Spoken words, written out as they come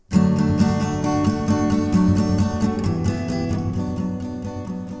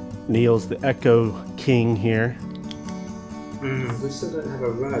Neil's the Echo King here. We still don't have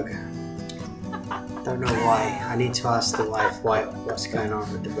a rug. Don't know why. I need to ask the wife what's going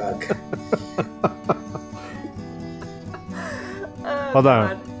on with the rug. Hold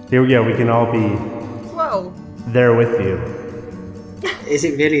on. Here we go. We can all be there with you. Is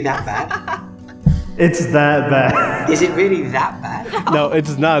it really that bad? It's that bad. Is it really that bad? No,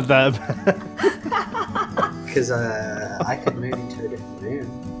 it's not that bad. Because I could move into a different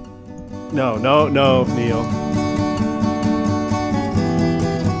room. No, Neil.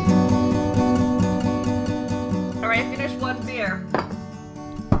 Alright, I finished one beer.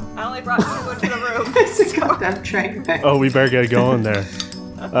 I only brought two into the room. It's a goddamn train wreck. Oh, we better get going there.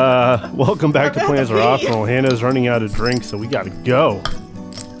 Welcome back to Plans Are Optional. Hannah's running out of drinks, so we gotta go. Sorry,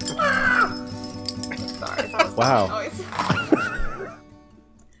 that was Wow. noise.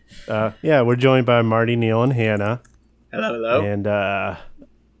 Yeah, we're joined by Marty, Neil, and Hannah. Hello. And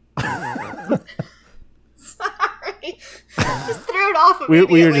Sorry. Just threw it off we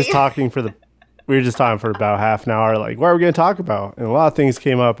immediately. were just talking for about half an hour, like, what are we going to talk about? And a lot of things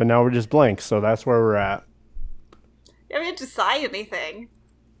came up, and now we're just blank, so that's where we're at. Yeah, we didn't decide anything.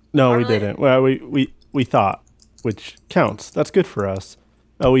 No, Or we really- didn't. Well, we thought, which counts. That's good for us.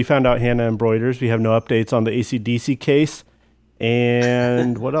 We found out Hannah embroiders. We have no updates on the AC/DC case.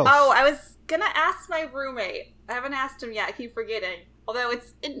 And what else? Oh, I was gonna ask my roommate. I haven't asked him yet. I keep forgetting. Although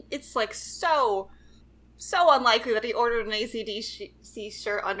it's like so unlikely that he ordered an AC/DC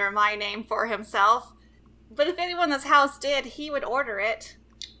shirt under my name for himself. But if anyone in this house did, he would order it.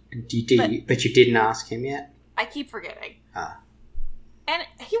 But you didn't ask him yet? I keep forgetting. Ah. And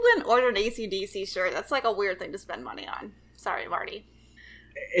he wouldn't order an AC/DC shirt. That's like a weird thing to spend money on. Sorry, Marty.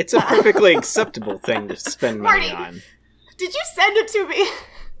 It's a perfectly acceptable thing to spend money Marty. on. Did you send it to me?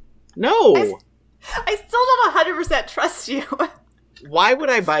 No! I still don't 100% trust you. Why would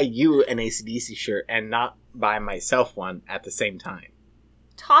I buy you an AC/DC shirt and not buy myself one at the same time?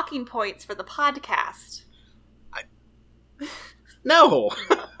 Talking points for the podcast. No!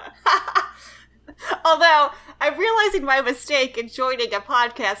 Although, I'm realizing my mistake in joining a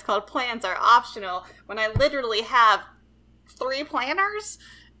podcast called Plans Are Optional when I literally have 3 planners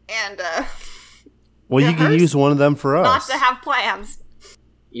and well, you can rehearse use one of them for us. not to have plans.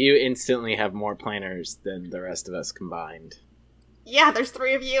 You instantly have more planners than the rest of us combined. Yeah, there's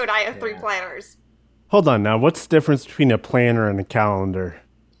 3 of you and I have 3 Yeah. planners. Hold on now. What's the difference between a planner and a calendar?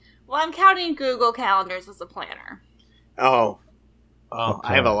 Well, I'm counting Google Calendars as a planner. Oh, Okay.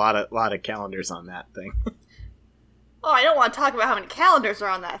 I have a lot of calendars on that thing. Oh, I don't want to talk about how many calendars are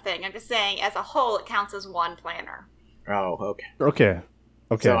on that thing. I'm just saying, as a whole, it counts as one planner. Oh, okay.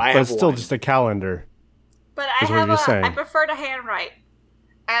 Okay. So I but have it's still one. just a calendar. But Is what you're saying. I prefer to handwrite.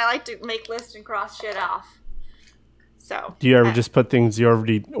 I like to make lists and cross shit off. So. Do you ever just put things you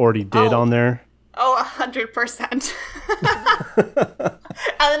already did Oh. on there? Oh, 100%.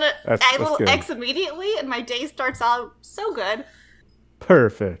 And then That's I little good. X immediately, and my day starts out so good,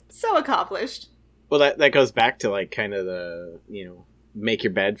 Perfect. so accomplished. Well, that goes back to like kind of the, make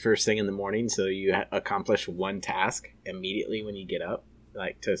your bed first thing in the morning so you accomplish one task immediately when you get up,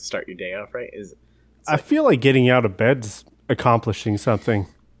 like to start your day off right. I feel like getting out of bed's accomplishing something.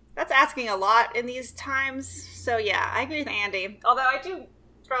 That's asking a lot in these times. So yeah, I agree with Andy. Although I do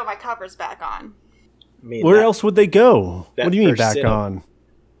throw my covers back on. I mean, Where that- else would they go? that What do you mean first back sit-up. on?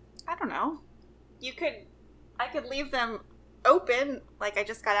 I don't know. I could leave them open, like I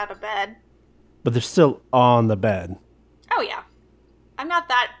just got out of bed. But they're still on the bed. Oh yeah. I'm not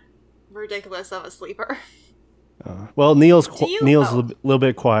that ridiculous of a sleeper. Well, Neil's Do you- Neil's oh. a little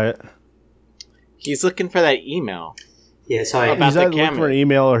bit quiet. He's looking for that email. Yeah, sorry. About He's the either looking camera. for an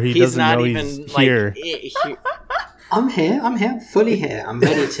email or he He's doesn't not know even he's like here. I'm here, fully here. I'm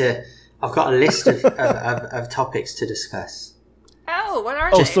ready to... I've got a list of topics to discuss. Oh, what are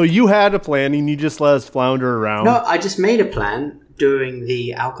Oh, they? so you had a plan and you just let us flounder around. No, I just made a plan during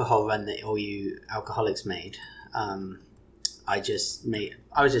the alcohol run that all you alcoholics made. I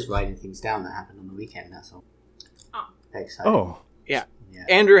was just writing things down that happened on the weekend, that's all. Oh. Exciting. Oh, Yeah. Yeah.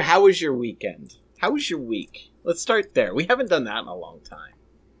 Andrew, how was your weekend? How was your week? Let's start there. We haven't done that in a long time.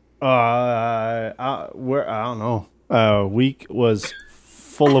 I don't know. Week was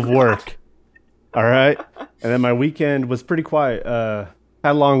full of work. All right, and then my weekend was pretty quiet.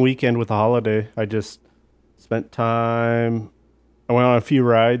 Had a long weekend with the holiday. I just spent time. I went on a few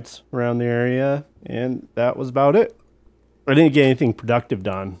rides around the area, and that was about it. I didn't get anything productive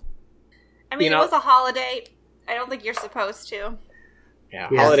done. I mean, You know- it was a holiday. I don't think you're supposed to. Yeah,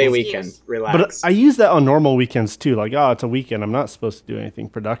 Yeah. holiday Excuse. weekend. Relax. But I use that on normal weekends too. Like, oh, it's a weekend. I'm not supposed to do anything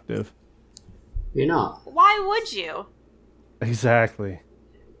productive. You're not. Why would you? Exactly.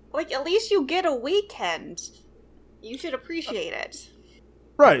 Like, at least you get a weekend. You should appreciate it.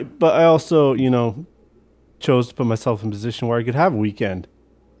 Right, but I also, chose to put myself in a position where I could have a weekend.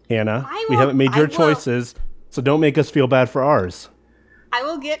 Hannah, we haven't made your choices, so don't make us feel bad for ours. I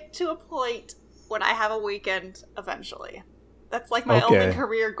will get to a point when I have a weekend eventually. That's like my only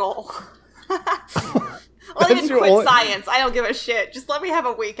career goal. I'll even quit science. I don't give a shit. Just let me have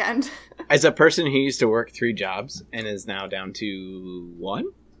a weekend. As a person who used to work 3 jobs and is now down to 1,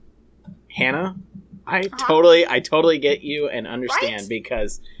 Hannah, I totally get you and understand,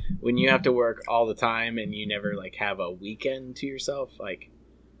 because when you have to work all the time and you never like have a weekend to yourself, like,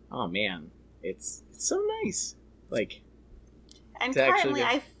 oh man, it's so nice. Like, and currently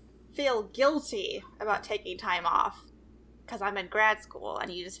I feel guilty about taking time off because I'm in grad school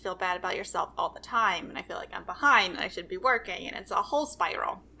and you just feel bad about yourself all the time, and I feel like I'm behind and I should be working, and it's a whole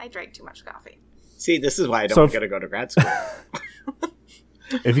spiral. I drank too much coffee. See, this is why I don't get to go to grad school.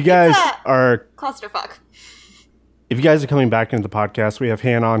 If you guys are clusterfuck. If you guys are coming back into the podcast, we have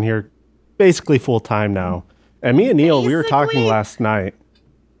Hannah on here basically full time now. And me and Neil, we were talking last night.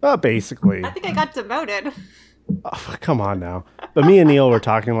 Basically. I think I got demoted. Oh, come on now. But me and Neil were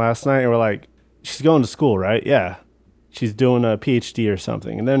talking last night, and we're like, she's going to school, right? Yeah. She's doing a PhD or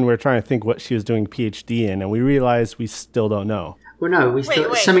something. And then we're trying to think what she was doing PhD in, and we realized we still don't know. Well, no, we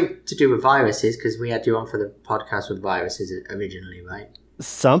still something to do with viruses, because we had you on for the podcast with viruses originally, right?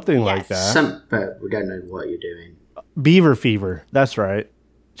 Something like that. But we don't know what you're doing. Beaver fever. That's right.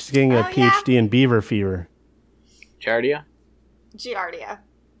 She's getting a PhD in beaver fever. Giardia? Giardia.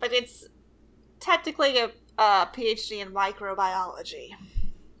 But it's technically a PhD in microbiology.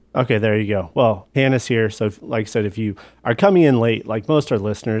 Okay, there you go. Well, Hannah's here, so like I said, if you are coming in late, like most of our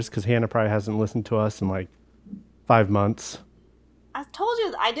listeners, because Hannah probably hasn't listened to us in like 5 months. I told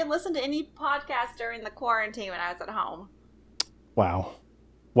you, I didn't listen to any podcast during the quarantine when I was at home. Wow.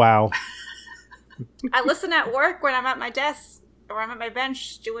 I listen at work when I'm at my desk or I'm at my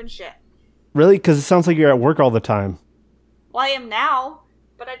bench doing shit. Really? Because it sounds like you're at work all the time. Well, I am now,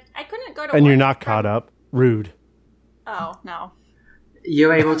 but I couldn't go to work. And you're not caught up. Rude. Oh, no.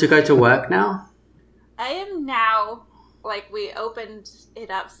 You're able to go to work now? I am now. Like, we opened it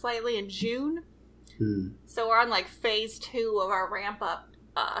up slightly in June. So we're on, like, phase 2 of our ramp-up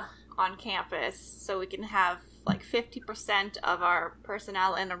on campus. So we can have, like, 50% of our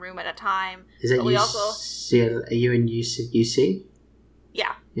personnel in a room at a time. Is that are you in UC?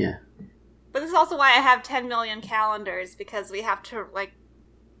 Yeah. Yeah. But this is also why I have 10 million calendars, because we have to, like,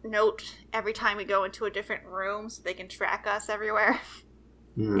 note every time we go into a different room so they can track us everywhere.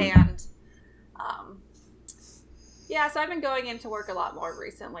 And, yeah, so I've been going into work a lot more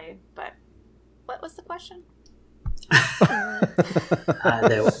recently, but what was the question?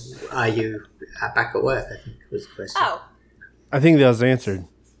 Are you back at work, I think was the question. Oh. I think that was answered.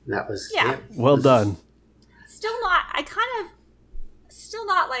 That was, yeah. Well done. Still not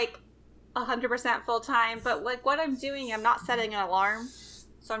like 100% full time, but like what I'm doing, I'm not setting an alarm.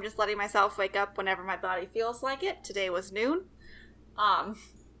 So I'm just letting myself wake up whenever my body feels like it. Today was noon.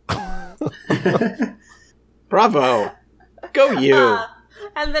 Bravo. Go you.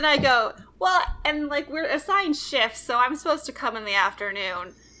 And then I go, well, and like we're assigned shifts, so I'm supposed to come in the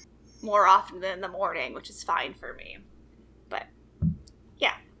afternoon more often than in the morning, which is fine for me. But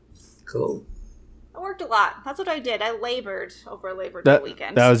yeah. Cool. I worked a lot. That's what I did. I labored over Labor Day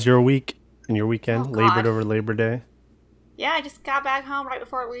weekend. That was your week and your weekend? Oh, labored over Labor Day? Yeah, I just got back home right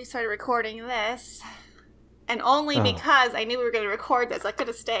before we started recording this. And only because I knew we were going to record this, I could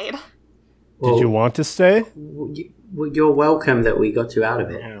have stayed. Did you want to stay? You're welcome that we got you out of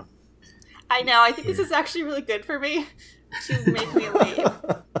it. Yeah. I know. I think this is actually really good for me to make me leave.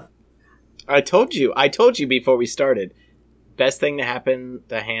 I told you before we started. Best thing to happen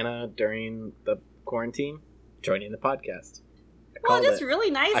to Hannah during the quarantine? Joining the podcast. Well, it's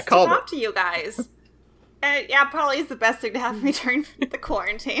really nice to talk to you guys. And yeah, probably is the best thing to happen me during the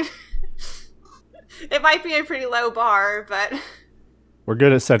quarantine. It might be a pretty low bar, but... We're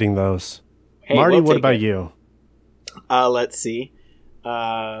good at setting those. Hey, Marty, what about you? Let's see.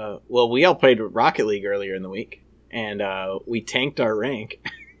 Well, we all played Rocket League earlier in the week, and we tanked our rank.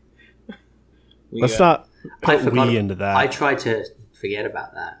 Let's not put we into that. I tried to forget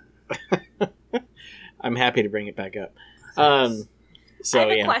about that. I'm happy to bring it back up. So, I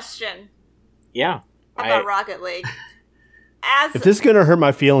have a question. Yeah. About Rocket League. If this is going to hurt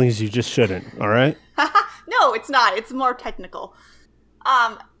my feelings, you just shouldn't, all right? No, it's not. It's more technical.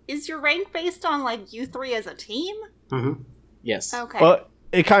 Is your rank based on, like, you three as a team? Mm-hmm. Yes. Okay. Well,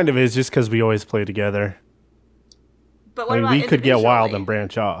 it kind of is just because we always play together. But what I mean, about we could get wild individually? and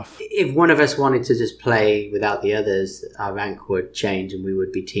branch off. If one of us wanted to just play without the others, our rank would change and we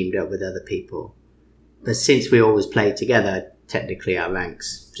would be teamed up with other people. But since we always play together, technically our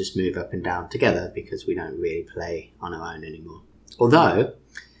ranks just move up and down together because we don't really play on our own anymore. Although,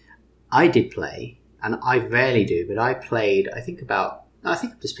 I did play, and I rarely do, but I played, I think I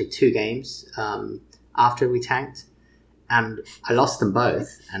just played 2 games after we tanked, and I lost them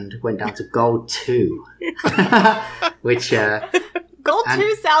both and went down to Gold 2, which... Gold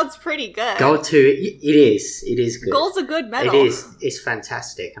 2 sounds pretty good. Gold 2, it is good. Gold's a good medal. It is. It's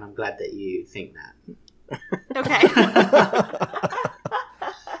fantastic, and I'm glad that you think that. Okay.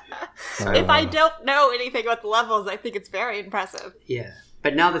 If I don't know anything about the levels, I think it's very impressive. Yeah.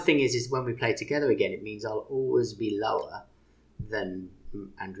 But now the thing is when we play together again, it means I'll always be lower than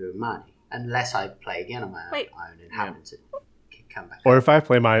Andrew and Marty. Unless I play again on my own and happen to come back. Or if I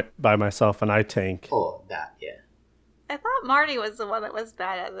play by myself and I tank. Or that, yeah. I thought Marty was the one that was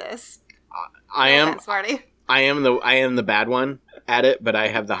bad at this. I am. Thanks, Marty. I am the bad one at it, but I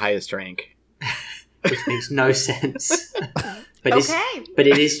have the highest rank. Which makes no sense. But Okay. but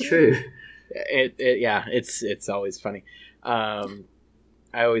it is true. It's always funny. I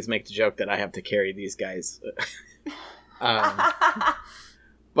always make the joke that I have to carry these guys, but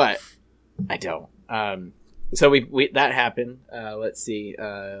I don't. So we that happened. Let's see.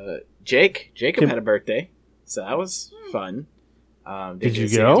 Jacob had a birthday, so that was fun. Did you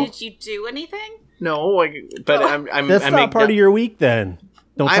go? Did you do anything? No, but I'm. That's I'm not part of your week then.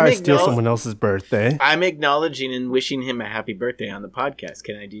 Don't try to steal acknowledge- someone else's birthday. I'm acknowledging and wishing him a happy birthday on the podcast.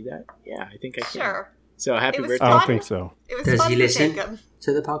 Can I do that? Yeah, I think I can. Sure. So happy It was birthday. I don't fun. think so. It was Does fun he for listen Jacob.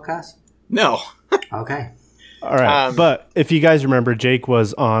 to the podcast? No. Okay. All right. But if you guys remember, Jake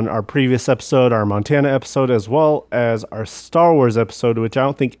was on our previous episode, our Montana episode, as well as our Star Wars episode, which I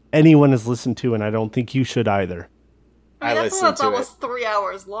don't think anyone has listened to, and I don't think you should either. I mean, that's listened one that's to almost 3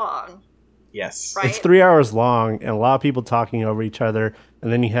 hours long, Yes. right? It's 3 hours long, and a lot of people talking over each other,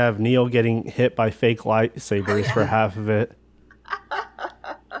 and then you have Neil getting hit by fake lightsabers for half of it.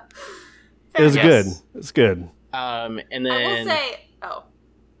 It was Yes. good. It's good. And I will then say,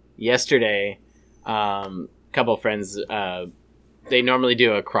 yesterday, couple of friends, they normally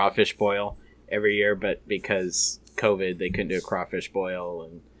do a crawfish boil every year, but because COVID, they couldn't do a crawfish boil,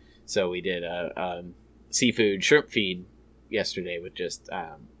 and so we did a seafood shrimp feed yesterday with just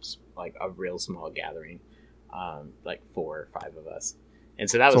like a real small gathering, like 4 or 5 of us, and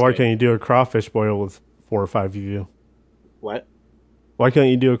so that was So why good. can't you do a crawfish boil with 4 or 5 of you? What? Why can't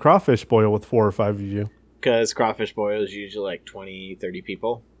you do a crawfish boil with 4 or 5 of you? Because crawfish boil is usually like 20, 30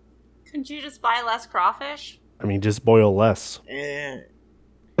 people. couldn't you just buy less crawfish? I mean, just boil less.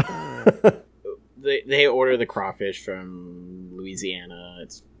 They order the crawfish from Louisiana.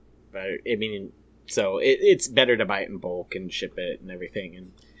 It's better. I mean, so it's better to buy it in bulk and ship it and everything.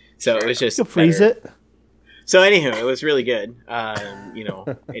 And so it was just You can freeze better. it. So anywho, it was really good.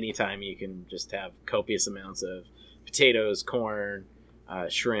 Anytime you can just have copious amounts of potatoes, corn,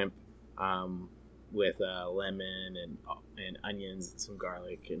 shrimp, with lemon and onions and some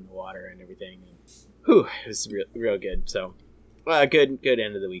garlic and water and everything. And, whew, it was real good. So good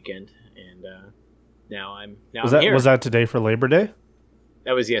end of the weekend. And now I'm here. Was that today for Labor Day?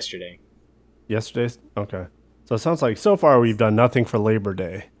 That was yesterday. Yesterday's? Okay. So it sounds like so far we've done nothing for Labor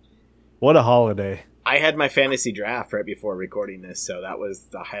Day. What a holiday. I had my fantasy draft right before recording this, so that was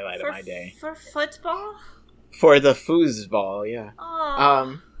the highlight of my day. For football? For the foosball, yeah.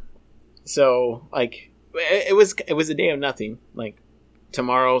 Oh. So like it was a day of nothing. Like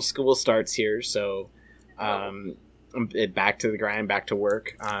tomorrow school starts here, so back to the grind, back to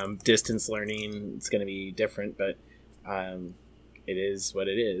work. Distance learning, it's going to be different, but it is what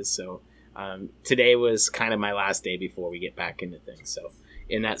it is. So today was kind of my last day before we get back into things. So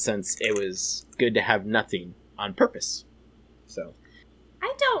in that sense, it was good to have nothing on purpose. So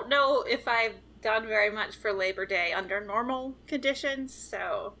I don't know if I've done very much for Labor Day under normal conditions,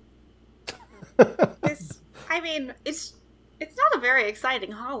 so it's not a very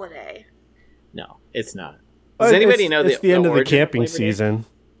exciting holiday. no, it's not. Does anybody know it's the end of the origin camping Labor Day? season?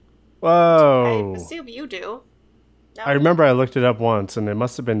 I Whoa. assume you do. No? I remember I looked it up once, and it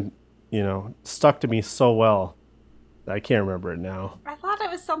must have been, stuck to me so well that I can't remember it now. I thought it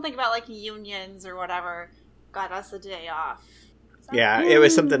was something about like unions or whatever got us a day off. Is that Yeah, right? it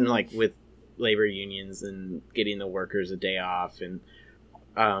was something like with labor unions and getting the workers a day off, and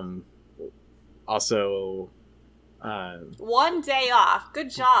also One day off. Good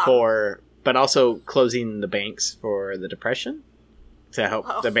job. but also closing the banks for the Depression to help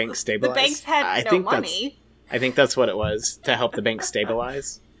Oh, the banks stabilize. The banks had I no think money. I think that's what it was, to help the banks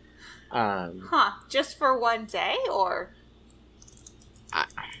stabilize. Just for one day, or?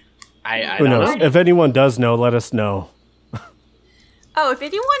 I Who don't knows? know. If anyone does know, let us know. Oh, if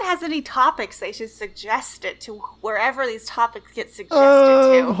anyone has any topics, they should suggest it to wherever these topics get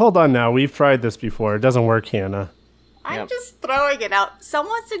suggested to. Hold on now. We've tried this before. It doesn't work, Hannah. I'm just throwing it out.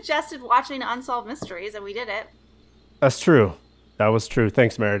 Someone suggested watching Unsolved Mysteries, and we did it. That's true. That was true.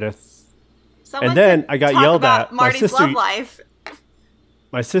 Thanks, Meredith. Someone And then said, I got "Talk yelled about at. My Marty's sister- love life."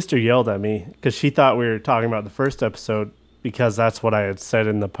 My sister yelled at me because she thought we were talking about the first episode because that's what I had said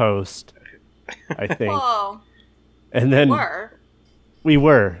in the post, I think. Whoa, And then we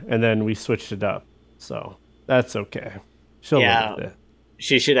were. and then we switched it up. So that's okay. She'll live with it.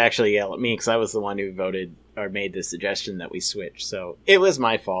 She should actually yell at me because I was the one who voted or made the suggestion that we switch. So it was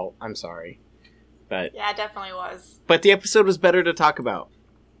my fault. I'm sorry. But Yeah, it definitely was. But the episode was better to talk about.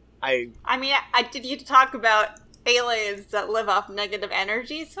 I mean, I did you talk about aliens that live off negative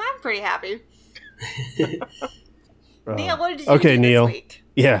energy, so I'm pretty happy. Neil, what did you do Neil. this week?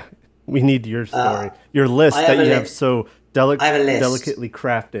 Yeah, we need your story. Your list I that have a you have list. so I have a list. delicately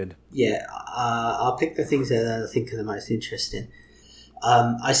crafted. Yeah, I'll pick the things that I think are the most interesting.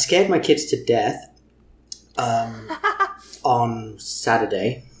 I scared my kids to death on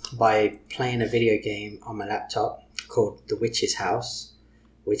Saturday by playing a video game on my laptop called The Witch's House,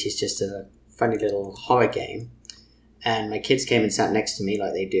 which is just a funny little horror game. And my kids came and sat next to me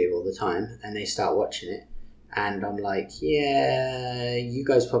like they do all the time, and they start watching it. And I'm like, yeah, you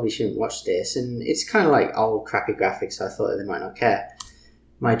guys probably shouldn't watch this. And it's kind of like old crappy graphics, so I thought they might not care.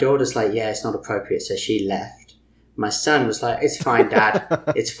 My daughter's like, yeah, it's not appropriate, so she left. My son was like, it's fine, Dad.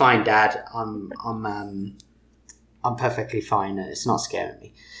 It's fine, Dad. I'm perfectly fine. It's not scaring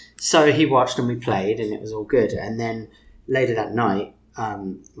me. So he watched and we played, and it was all good. And then later that night,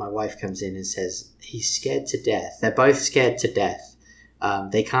 my wife comes in and says, he's scared to death. They're both scared to death.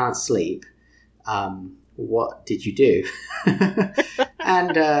 They can't sleep. What did you do?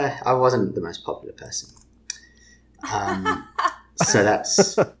 And I wasn't the most popular person. So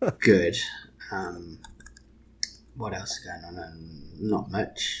that's good. What else is going on? Not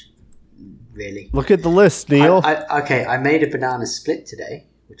much, really. Look at the list, Neil. I made a banana split today,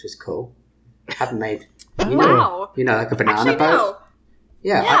 which was cool. Haven't made, Wow. like a banana Actually, boat. no.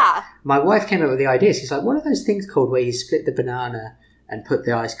 Yeah. My wife came up with the idea. She's like, what are those things called where you split the banana and put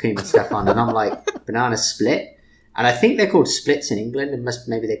the ice cream and stuff on? And I'm like, banana split? And I think they're called splits in England, and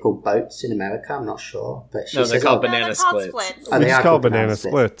maybe they're called boats in America. I'm not sure. But she No, says, they're called No, banana they're called splits. Oh, we they just are call called banana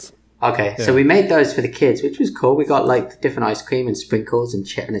splits. Okay, Yeah. so we made those for the kids, which was cool. We got like different ice cream and sprinkles and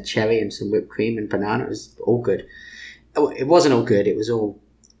a cherry and some whipped cream and banana. It was all good. Oh, it wasn't all good. It was all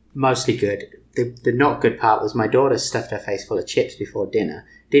mostly good. The not good part was my daughter stuffed her face full of chips before dinner.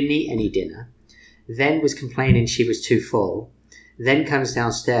 Didn't eat any dinner. Then was complaining she was too full. Then comes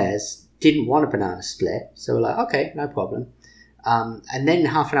downstairs. Didn't want a banana split. So we're like, okay, no problem. And then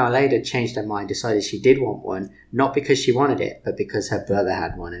half an hour later changed her mind, decided she did want one, not because she wanted it, but because her brother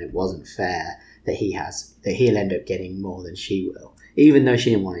had one and it wasn't fair that he'll end up getting more than she will. Even though she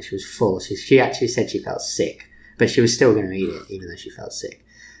didn't want it, she was full. She actually said she felt sick, but she was still going to eat it even though she felt sick.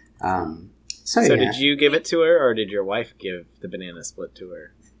 So yeah. Did you give it to her, or did your wife give the banana split to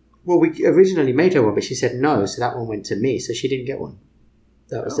her? Well, we originally made her one, but she said no, so that one went to me, so she didn't get one.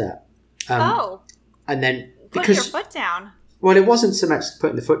 That was that. And then Put your foot down. Well, it wasn't so much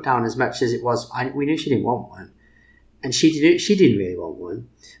putting the foot down as much as it was, we knew she didn't want one. And she didn't really want one.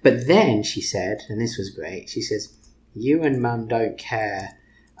 But then she said, and this was great, she says, you and Mum don't care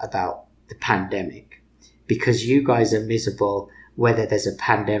about the pandemic because you guys are miserable whether there's a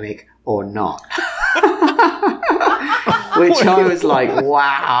pandemic or not. Which I was like,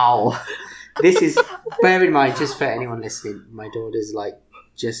 wow. This is, bear in mind, just for anyone listening, my daughter's like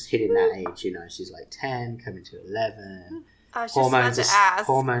just hitting that age, she's like 10, coming to 11. I was just about to ask.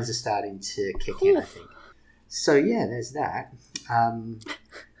 Hormones are starting to kick in, I think. So yeah, there's that.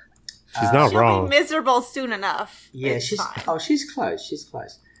 She's not wrong. She'll be miserable soon enough. Yeah, It's fine. she's close. She's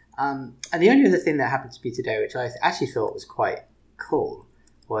close. And the only other thing that happened to me today, which I actually thought was quite cool,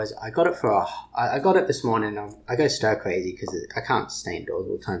 was I got up this morning. I go stir crazy because I can't stay indoors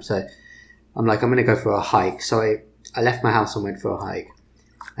all the time. So I'm like, I'm going to go for a hike. So I left my house and went for a hike.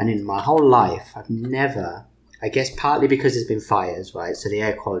 And in my whole life, I've never, I guess partly because there's been fires, right? So the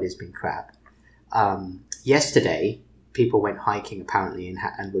air quality has been crap. Yesterday, people went hiking apparently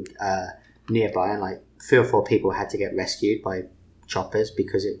and would nearby, and like 3 or 4 people had to get rescued by choppers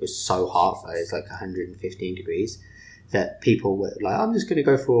because it was so hot. It was like 115 degrees that people were like, I'm just going to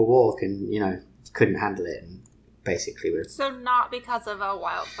go for a walk, and couldn't handle it, and basically were. So not because of a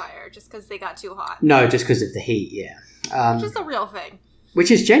wildfire, just because they got too hot. No, just because of the heat. Yeah, Which is a real thing. Which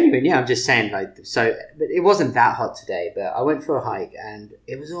is genuine, yeah. I'm just saying, like, so but it wasn't that hot today, but I went for a hike and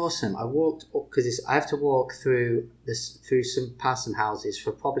it was awesome. I walked because I have to walk past some houses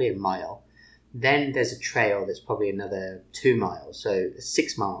for probably a mile. Then there's a trail that's probably another 2 miles, so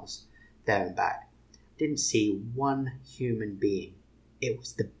 6 miles there and back. Didn't see one human being. It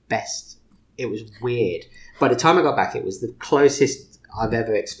was the best. It was weird. By the time I got back, it was the closest I've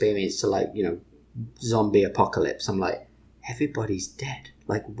ever experienced to, like, you know, zombie apocalypse. I'm like, everybody's dead.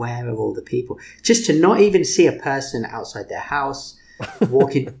 Like, where are all the people? Just to not even see a person outside their house,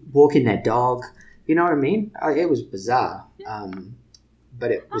 walking their dog. You know what I mean? It was bizarre. But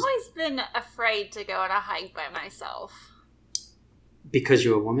it was... I've always been afraid to go on a hike by myself. Because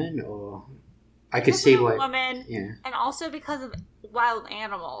you're a woman, or... I could Because see I'm why... a woman, Yeah. and also because of wild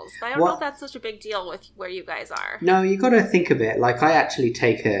animals. But I don't know if that's such a big deal with where you guys are. No, you got to think of it. Like, I actually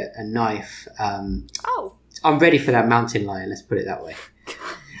take a knife. Oh. I'm ready for that mountain lion, let's put it that way.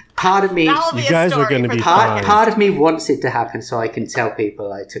 Part of me... That'll be You a guys are story gonna for be the fine. podcast. Part of me wants it to happen so I can tell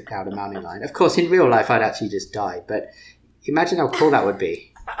people I took out a mountain lion. Of course, in real life, I'd actually just die. But imagine how cool that would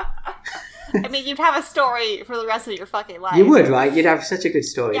be. I mean, you'd have a story for the rest of your fucking life. You would, right? You'd have such a good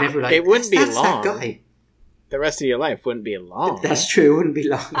story. Yeah. And everyone It wouldn't be that's long. That guy. The rest of your life wouldn't be long. That's true. It wouldn't be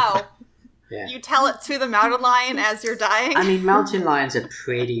long. Oh. Yeah. You tell it to the mountain lion as you're dying? I mean, mountain lions are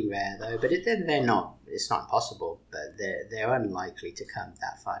pretty rare, though. But they're not. It's not impossible. But they're unlikely to come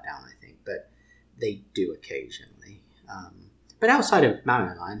that far down, I think. But they do occasionally. But outside of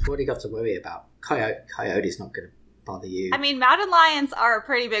mountain lions, what do you got to worry about? Coyote's not going to bother you. I mean, mountain lions are a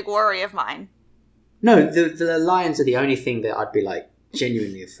pretty big worry of mine. No, the lions are the only thing that I'd be, like,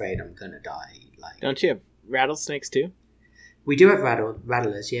 genuinely afraid I'm going to die. Like, Don't you have rattlesnakes too? we do have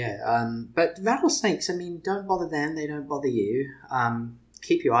rattlers, yeah. But rattlesnakes, I mean, don't bother them. They don't bother you.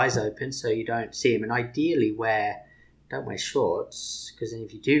 Keep your eyes open so you don't see them. And ideally don't wear shorts, because then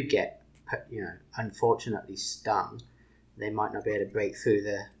if you do get, you know, unfortunately stung, they might not be able to break through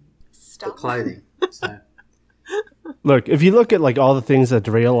the clothing. So Look, if you look at like all the things that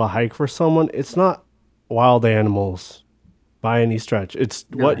derail a hike for someone, it's not wild animals by any stretch. It's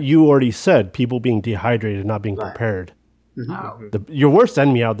what you already said, people being dehydrated, not being prepared. Oh. Your worst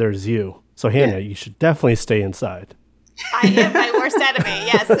enemy out there is you. So Hannah, you should definitely stay inside. I am my worst enemy,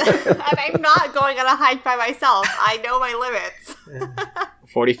 yes. And I'm not going on a hike by myself. I know my limits.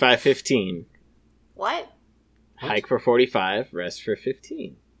 45-15. What? Hike for 45, rest for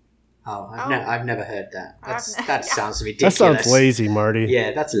 15. Oh, I've never heard that. That sounds That ridiculous. sounds lazy, Marty.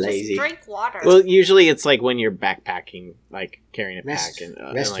 Yeah, that's lazy. Just drink water. Well, usually it's like when you're backpacking, like carrying a Rest, pack.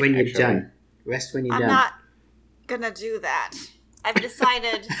 And, rest like when you're extra- done. Rest when you're I'm done. not gonna do that. I've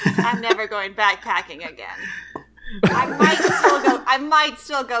decided I'm never going backpacking again. I might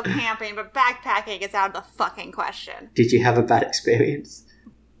still go camping, but backpacking is out of the fucking question. Did you have a bad experience?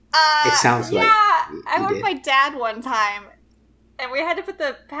 It sounds like I you went did. with my dad one time, and we had to put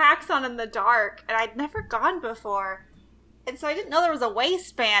the packs on in the dark, and I'd never gone before. And so I didn't know there was a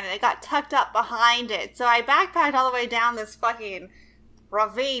waistband, and it got tucked up behind it. So I backpacked all the way down this fucking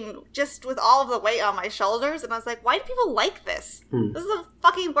ravine just with all of the weight on my shoulders, and I was like, why do people like this? This is the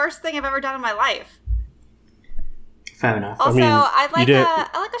fucking worst thing I've ever done in my life. Fair enough. Also, mean, I like you did-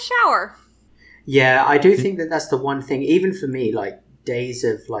 I like a shower. Yeah, I do think that that's the one thing. Even for me, like days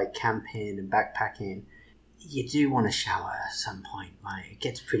of like camping and backpacking, you do want to shower at some point, right? It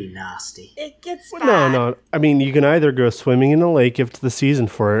gets pretty nasty. It gets Well, bad. no. I mean, you can either go swimming in a lake if it's the season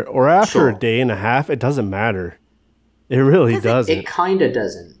for it, or after Sure. a day and a half, it doesn't matter. It really doesn't. It kind of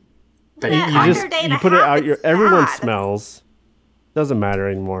doesn't. But Yeah, it you kind after of, a day and you a put it half, out. it's Everyone bad. smells. Doesn't matter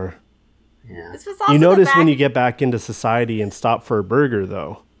anymore. yeah. This was also You the notice when back- you get back into society and stop for a burger,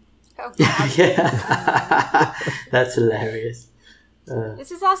 though. Oh, God. Yeah. That's hilarious.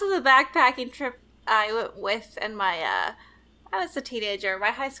 This is also the backpacking trip I went with, and I was a teenager. My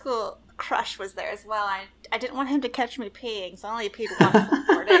high school crush was there as well. I didn't want him to catch me peeing, so I only peed once in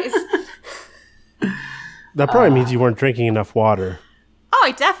 4 days. That probably means you weren't drinking enough water.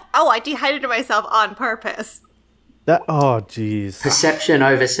 I dehydrated myself on purpose. Jeez. Perception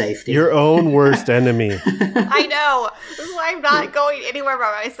over safety. Your own worst enemy. I know. This is why I'm not going anywhere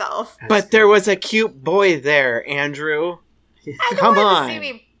by myself. But there was a cute boy there, Andrew. I don't Come want on. to see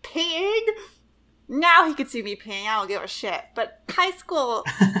me peeing. Now he could see me peeing. I don't give a shit. But high school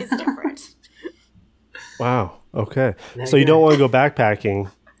is different. Wow. Okay. There So you you don't go. want to go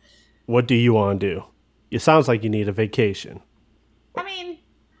backpacking. What do you want to do? It sounds like you need a vacation. I mean,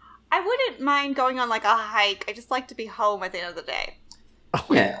 I wouldn't mind going on like a hike. I just like to be home at the end of the day.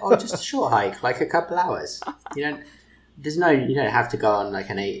 Yeah, or just a short hike, like a couple hours. You don't have to go on like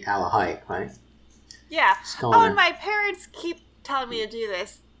an 8-hour hike, right? Yeah. Just go Oh, on and my parents keep telling me to do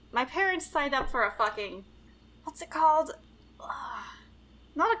this. My parents signed up for a fucking, what's it called?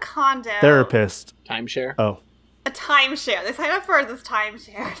 Not a condo. Therapist. Timeshare? Oh. A timeshare. They signed up for this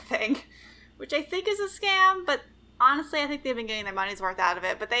timeshare thing, which I think is a scam, but honestly, I think they've been getting their money's worth out of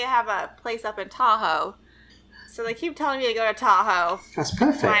it. But they have a place up in Tahoe. So they keep telling me to go to Tahoe. That's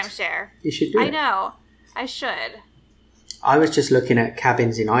perfect. Timeshare. You should do it. I know. I should. I was just looking at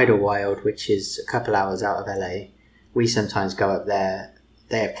cabins in Idlewild, which is a couple hours out of LA. We sometimes go up there.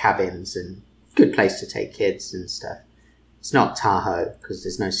 They have cabins and good place to take kids and stuff. It's not Tahoe because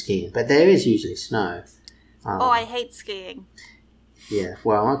there's no skiing, but there is usually snow. I hate skiing. Yeah,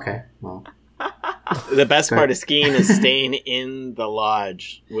 well, okay. Well, The best part of skiing is staying in the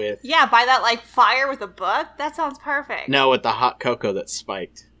lodge with... Yeah, by that, like, fire with a book? That sounds perfect. No, with the hot cocoa that's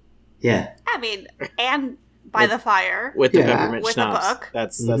spiked. yeah. I mean, and by the fire. With the Yeah. peppermint With the schnapps. book.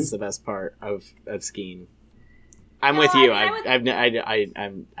 That's the best part of skiing. I'm No, with you. I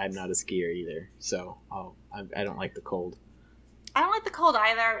mean, I'm not a skier either, so I don't like the cold. I don't like the cold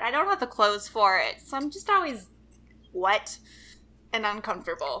either. I don't have the clothes for it, so I'm just always wet and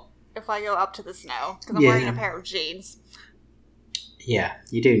uncomfortable if I go up to the snow because I'm wearing a pair of jeans. Yeah,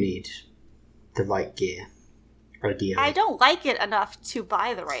 you do need the right gear. Ideally. I don't like it enough to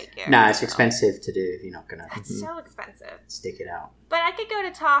buy the right gear. No, it's so. expensive to do if you're not going to It's so expensive. stick it out. But I could go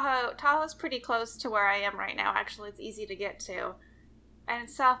to Tahoe. Tahoe's pretty close to where I am right now, actually. It's easy to get to. And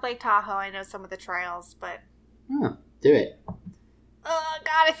South Lake Tahoe, I know some of the trails, but... Oh, do it. Oh,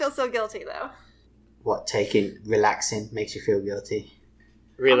 God, I feel so guilty, though. What, relaxing makes you feel guilty?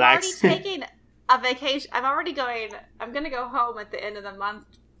 Relax. I'm already taking a vacation. I'm going to go home at the end of the month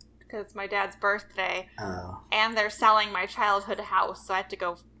because it's my dad's birthday. Oh. And they're selling my childhood house, so I have to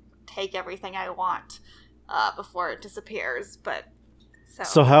go take everything I want before it disappears. But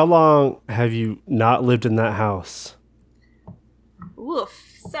So how long have you not lived in that house?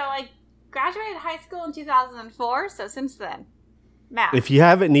 Woof. So I graduated high school in 2004, so since then. Math. If you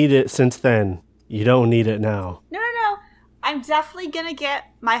haven't needed it since then, you don't need it now. No. I'm definitely going to get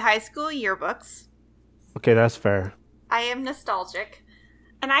my high school yearbooks. Okay, that's fair. I am nostalgic.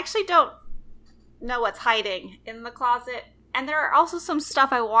 And I actually don't know what's hiding in the closet. And there are also some stuff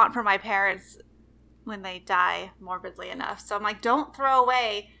I want for my parents when they die, morbidly enough. So I'm like, don't throw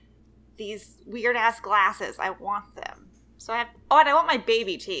away these weird-ass glasses. I want them. So I have... Oh, and I want my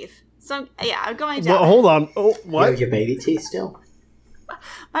baby teeth. So, yeah, I'm going down. Well, hold on. Oh, You have what? your baby teeth still?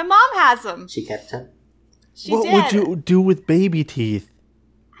 My mom has them. She kept them? She What did. would you do with baby teeth?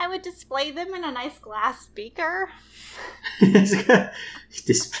 I would display them in a nice glass beaker.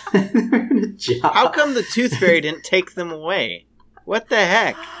 Display them in a jar. How come the tooth fairy didn't take them away? What the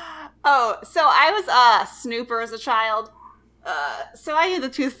heck? Oh, so I was a snooper as a child. So I knew the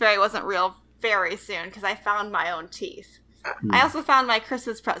tooth fairy wasn't real very soon because I found my own teeth. I also found my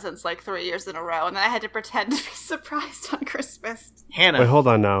Christmas presents like 3 years in a row, and then I had to pretend to be surprised on Christmas. Hannah, Wait, hold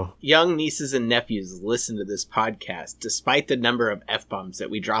on now. young nieces and nephews listen to this podcast despite the number of F-bombs that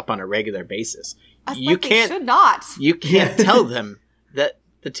we drop on a regular basis. I was You like, they can't should not. you can't tell them that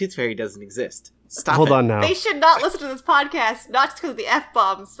the tooth fairy doesn't exist. Stop Hold it. on now. They should not listen to this podcast, not just because of the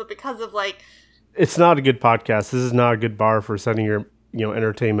F-bombs, but because of, like... It's not a good podcast. This is not a good bar for setting your,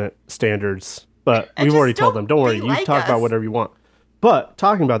 entertainment standards. But And we've just already told don't them, don't worry, be you like talk about us. whatever you want. But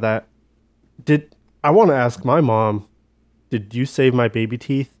talking about that, I want to ask my mom, did you save my baby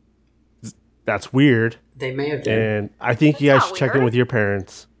teeth? That's weird. They may have done. And I think you That's guys not should check in weird. with your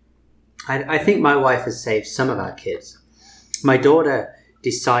parents. I think my wife has saved some of our kids. My daughter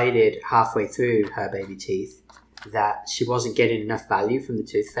decided halfway through her baby teeth that she wasn't getting enough value from the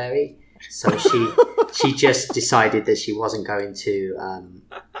tooth fairy. So she just decided that she wasn't going to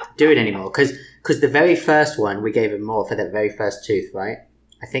do it anymore. Because the very first one, we gave her more for that very first tooth, right?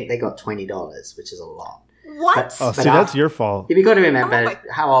 I think they got $20, which is a lot. What? Oh, But see, that's your fault. You've got to remember Oh my-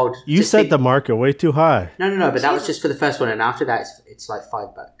 how old... You just set think- the market way too high. No, but that was Jesus. just for the first one. And after that, it's like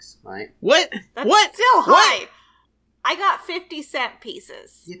 $5, right? What? That's What? still What? high. I got 50-cent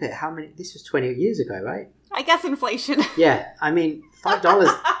pieces. Yeah, but how many... This was 20 years ago, right? I guess inflation. Yeah, I mean,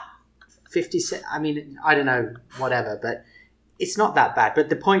 $5... 50 cents, I mean, I don't know, whatever, but it's not that bad. But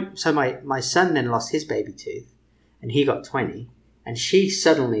the point, so my son then lost his baby tooth and he got 20 and she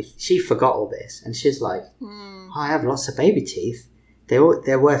forgot all this and she's like, oh, I have lots of baby teeth. They're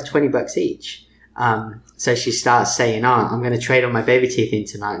worth $20 each. So she starts saying, oh, I'm going to trade all my baby teeth in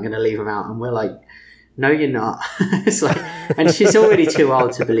tonight. I'm going to leave them out. And we're like, no, you're not. It's like, and she's already too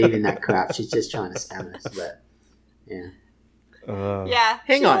old to believe in that crap. She's just trying to scam us, but yeah. Yeah,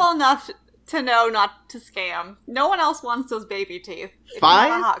 Hang she's on. well enough to know not to scam. No one else wants those baby teeth. It's Five?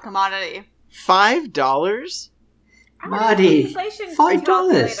 not a hot commodity. $5? I'm gonna Marty, do an inflation $5.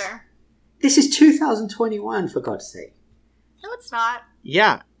 calculator. This is 2021, for God's sake. No, it's not.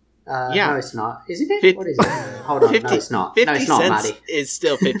 Yeah. Yeah. No, it's not. Isn't it? What is it? Hold on. 50, No, it's not. 50 No, it's not, cents Maddie. is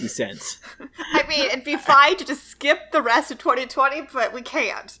still 50 cents. I mean, it'd be fine to just skip the rest of 2020, but we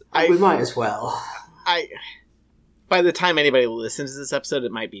can't. We might as well. By the time anybody listens to this episode,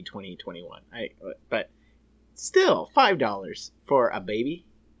 it might be 2021. But still, $5 for a baby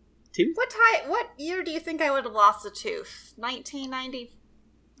tooth? What year do you think I would have lost a tooth? 1990?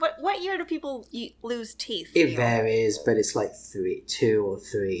 What year do people lose teeth? It varies, but it's like 2 or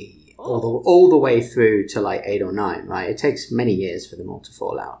 3, all the way through to like 8 or 9, right? It takes many years for them all to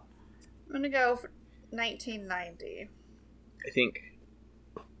fall out. I'm gonna go for 1990. I think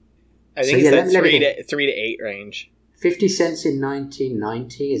So, it's yeah, that let me 3 to 8 range. 50 cents in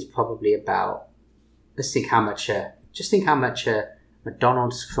 1990 is probably about. Let's think how much. Just think how much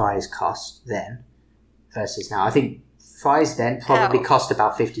McDonald's fries cost then versus now. I think fries then probably cost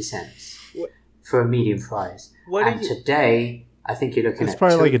about 50 cents for a medium fries. And today, I think you're looking It's at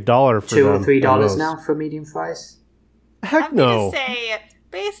probably like $1 for $2 them, or $3 almost. now for medium fries. Heck I'm no. gonna say,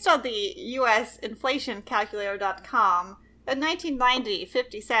 based on the U.S. inflationcalculator.com, in 1990,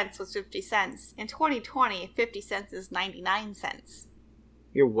 50 cents was 50 cents. In 2020, 50 cents is 99 cents.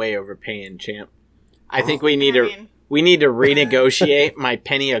 You're way overpaying, champ. I think we need to renegotiate my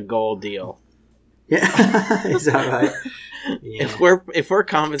penny a gold deal. Yeah, is that right? Yeah. If we're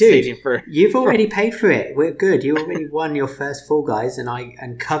compensating for, you've already paid for it. We're good. You already won your first Fall Guys,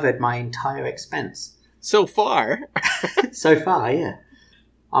 and covered my entire expense so far. so far. Yeah,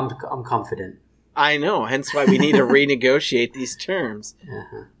 I'm confident. I know. Hence why we need to renegotiate these terms.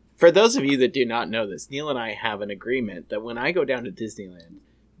 Uh-huh. For those of you that do not know this, Neil and I have an agreement that when I go down to Disneyland,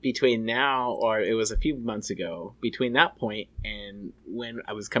 between now, or it was a few months ago, between that point and when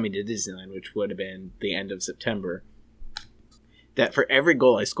I was coming to Disneyland, which would have been the end of September, that for every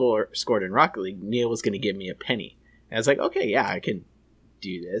goal I scored in Rocket League, Neil was going to give me a penny. And I was like, okay, yeah, I can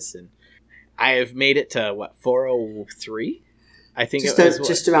do this. And I have made it to, 403? I think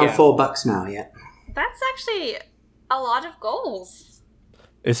just around $4 now, yeah. That's actually a lot of goals.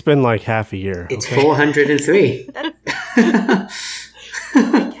 It's been like half a year. It's 403.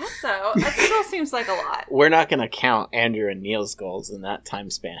 I guess so. That still seems like a lot. We're not going to count Andrew and Neil's goals in that time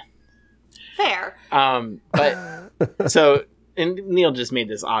span. Fair. But so, and Neil just made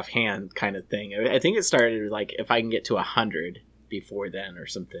this offhand kind of thing. I think it started like if I can get to 100 before then or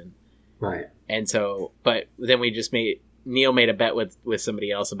something. Right. And so, but then Neil made a bet with somebody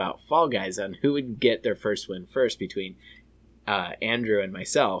else about Fall Guys on who would get their first win first between Andrew and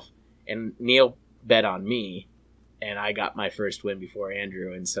myself. And Neil bet on me, and I got my first win before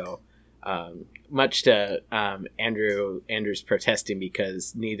Andrew. And so, much to Andrew's protesting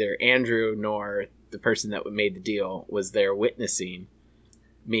because neither Andrew nor the person that made the deal was there witnessing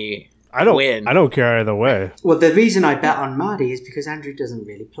me win. I don't care either way. Well, the reason I bet on Marty is because Andrew doesn't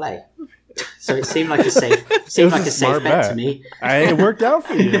really play, so it seemed like a safe bet to me. It worked out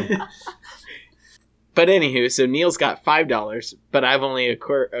for you. But anywho, so Neil's got $5, but I've only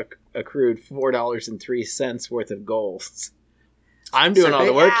accrued $4.03 worth of goals. I'm doing all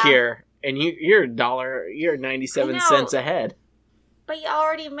the work here, and you're you're 97 cents ahead. But you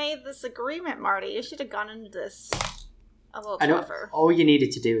already made this agreement, Marty. You should have gone into this a little tougher. All you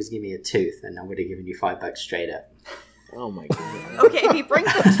needed to do was give me a tooth, and I would have given you $5 straight up. Oh my god. Okay, if he brings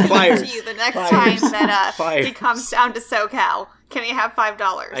a tooth to you the next time that Pliers. he comes down to SoCal, can he have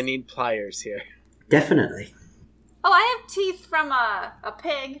 $5? I need pliers here. Definitely. Oh, I have teeth from a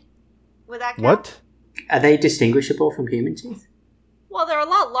pig. Would that count? What? Are they distinguishable from human teeth? Well, they're a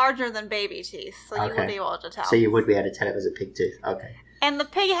lot larger than baby teeth, so you would be able to tell. So you would be able to tell it was a pig tooth. Okay. And the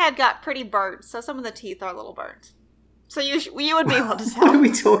pig head got pretty burnt, so some of the teeth are a little burnt. So you would be able to Why are tell.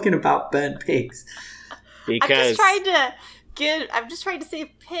 we talking about burnt pigs? Because I'm just trying to see if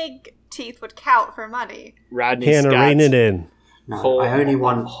pig teeth would count for money. Rodney Hannah, rein it Scott's in. No, I only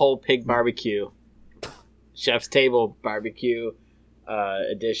want whole pig barbecue. Chef's Table barbecue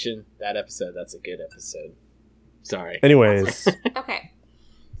edition. That episode, that's a good episode. Sorry. Anyways, Okay.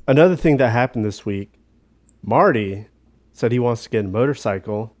 another thing that happened this week, Marty said he wants to get a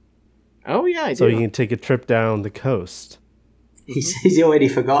motorcycle Oh yeah, I so do. he can take a trip down the coast. He's already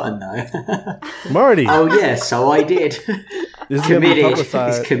forgotten though. Marty, Oh yeah, so I did. this is going to be Committed.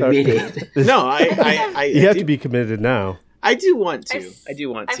 publicized. He's committed. No, I You have do, to be committed now. I do want to. I've I do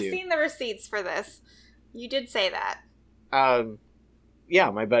want I've to. seen the receipts for this. You did say that. Yeah,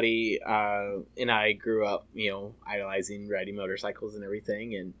 my buddy and I grew up, idolizing riding motorcycles and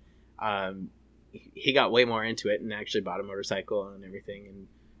everything, and he got way more into it and actually bought a motorcycle and everything,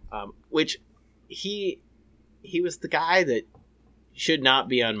 and which he he was the guy that should not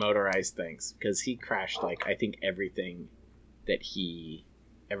be on motorized things because he crashed like I think everything that he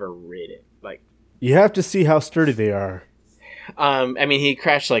ever ridden. Like You have to see how sturdy they are. I mean, he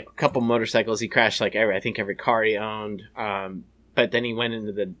crashed like a couple motorcycles. He crashed like every car he owned. But then he went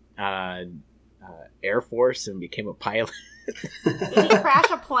into the Air Force and became a pilot. Did he crash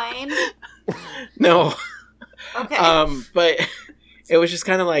a plane? No. Okay. But it was just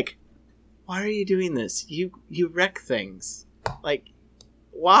kind of like, why are you doing this? You wreck things. Like,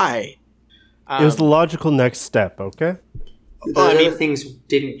 why? It was the logical next step, okay? The other things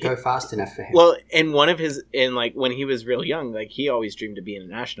didn't go fast enough for him. Well, and one of his, like when he was real young, like he always dreamed of being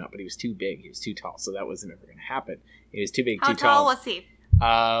an astronaut, but he was too big, he was too tall, so that wasn't ever going to happen. He was too big, How too tall. tall was he?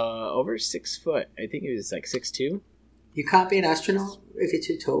 Over 6 foot. I think he was like 6'2". You can't be an astronaut if you're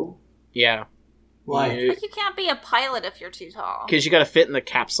too tall. Yeah. Why? Like you can't be a pilot if you're too tall. Because you got to fit in the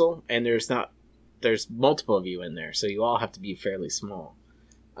capsule, and there's multiple of you in there, so you all have to be fairly small.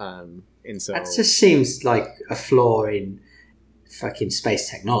 And so That just seems like a flaw in fucking space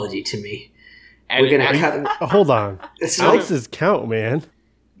technology to me. and We're gonna and- cut. Hold on. It's like, Slices count, man.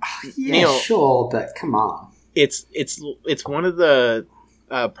 yeah, Neil. sure, but come on. it's one of the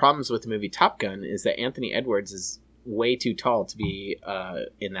problems with the movie Top Gun is that Anthony Edwards is way too tall to be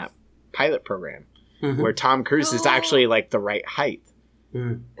in that pilot program, Mhm. where Tom Cruise is Oh. actually like the right height,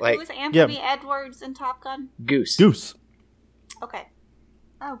 Mm. like Who's Anthony Edwards in Top Gun? Goose. Goose. Okay.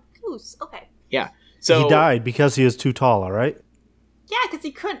 Oh, Goose. Okay. So He died because he was too tall, all right? Yeah, because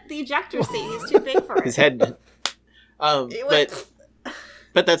he couldn't. The ejector seat. He's too big for it. his head. It was-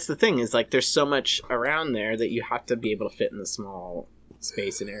 But that's the thing is like there's so much around there that you have to be able to fit in the small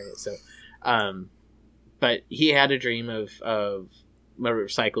space and area. So, but he had a dream of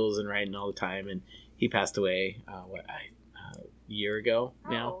motorcycles and riding all the time, and he passed away a year ago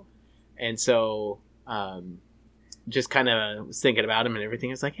now. Oh. And so, just kind of was thinking about him and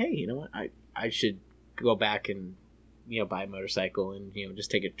everything. It's like, hey, you know what? I should go back and buy a motorcycle and just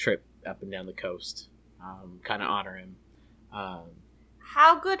take a trip up and down the coast, kind of honor him.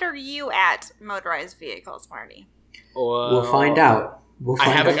 How good are you at motorized vehicles, Marty? We'll find out. I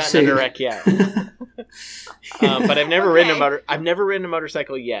haven't gotten soon. into wreck yet, but I've never Okay. ridden a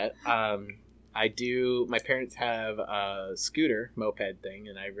motorcycle yet. I do. My parents have a scooter moped thing,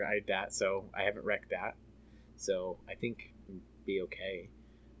 and I ride that, so I haven't wrecked that. So I think it'd be okay.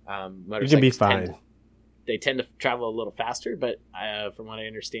 You can be fine. They tend to travel a little faster, but from what I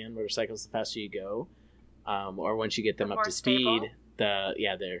understand, motorcycles, the faster you go, or once you get them The up more to speed, stable?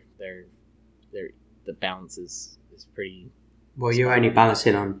 the balance is pretty. Well, you're only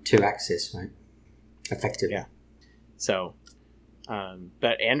balancing on 2 axes, right? Effectively. Yeah. So,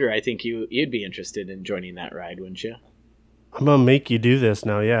 but Andrew, I think you'd be interested in joining that ride, wouldn't you? I'm going to make you do this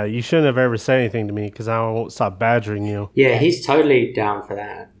now, yeah. You shouldn't have ever said anything to me because I won't stop badgering you. Yeah, he's totally down for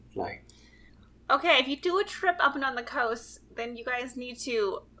that. Like, Okay, if you do a trip up and on the coast, then you guys need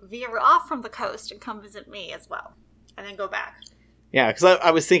to veer off from the coast and come visit me as well, and then go back. Yeah, because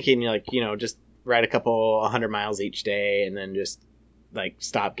I was thinking, just ride a couple 100 miles each day, and then just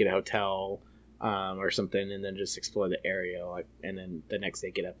stop, get a hotel, or something, and then just explore the area, and then the next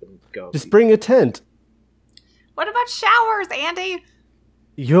day get up and go. Just bring a tent. What about showers, Andy?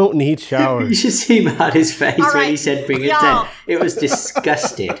 You don't need you showers. should see Marty's face All when right, he said bring it y'all. down. It was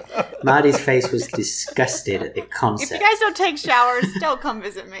disgusted. Marty's face was disgusted at the If you concept. guys don't take showers, don't come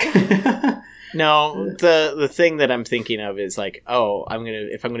visit me. No, the thing that I'm thinking of is if I'm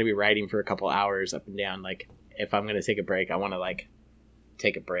gonna be riding for a couple hours up and down, if I'm gonna take a break, I want to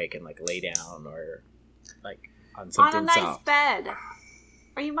take a break and lay down or on On something a nice soft. bed.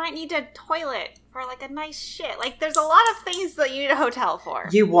 Or you might need a toilet for a nice shit. There's a lot of things that you need a hotel for.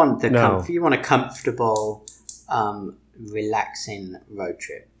 You want No. you want a comfortable, relaxing road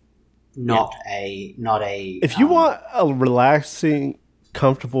trip, not a. If you want a relaxing,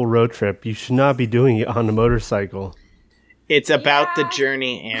 comfortable road trip, you should not be doing it on a motorcycle. It's about the Yeah.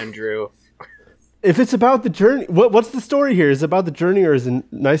 journey, Andrew. If it's about the journey, what's the story here? Is it about the journey or is it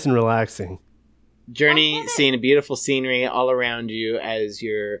nice and relaxing? Journey, Well, seeing a beautiful scenery all around you as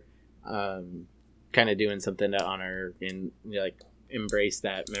you're kind of doing something to honor and embrace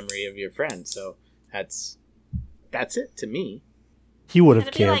that memory of your friend. So that's it to me. He would It's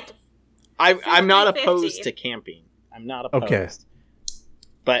have gonna be camped. I'm not 50-50. opposed to camping. I'm not opposed. Okay.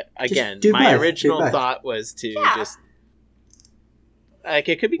 But again, do my both, original do both. thought was to Yeah. just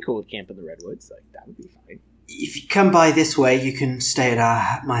it could be cool to camp in the redwoods. That would be fine. If you come by this way, you can stay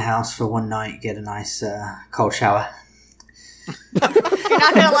at my house for one night, get a nice cold shower. You're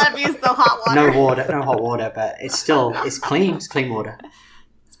not going to let him use the hot water. No hot water, but it's clean. It's clean water.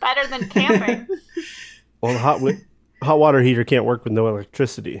 It's better than camping. Well, the hot water heater can't work with no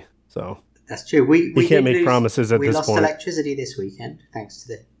electricity, so That's true. We can't make promises at we this lost point. electricity this weekend thanks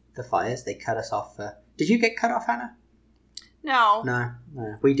to the fires. They cut us off. Did you get cut off, Hannah? No.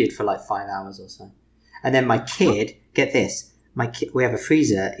 No. We did for like 5 hours or so. And then my kid, get this, we have a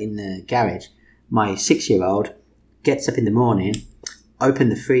freezer in the garage. My 6-year-old gets up in the morning,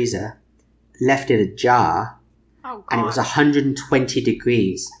 opened the freezer, left it ajar, and it was 120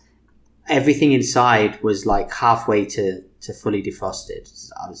 degrees. Everything inside was like halfway to fully defrosted.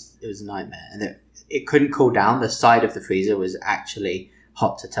 It was a nightmare. And it couldn't cool down. The side of the freezer was actually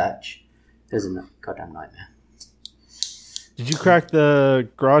hot to touch. It was a goddamn nightmare. Did you crack the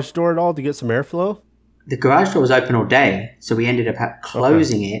garage door at all to get some airflow? The garage door was open all day, so we ended up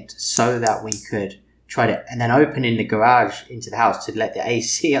closing it so that we could try to, and then opening the garage into the house to let the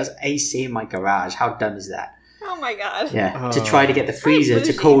AC. I was AC in my garage. How dumb is that? Oh my god. Yeah, to try to get the freezer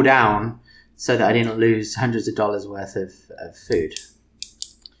to cool down so that I didn't lose hundreds of dollars worth of food.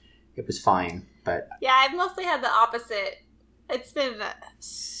 It was fine, but... Yeah, I've mostly had the opposite. It's been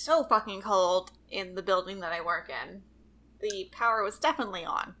so fucking cold in the building that I work in. The power was definitely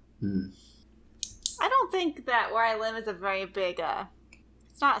on. I don't think that where I live is a very big...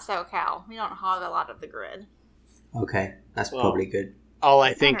 it's not SoCal. We don't hog a lot of the grid. Okay, that's probably good. All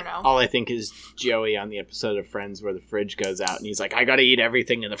I think is Joey on the episode of Friends where the fridge goes out and he's like, I gotta eat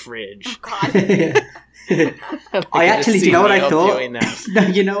everything in the fridge. Oh, God. I actually, do you know what I thought? No,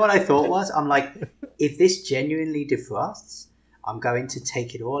 you know what I thought was? I'm like, if this genuinely defrosts, I'm going to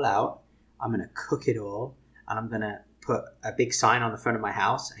take it all out, I'm going to cook it all, and I'm going to put a big sign on the front of my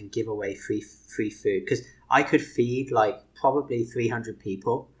house and give away free food. Because I could feed like probably 300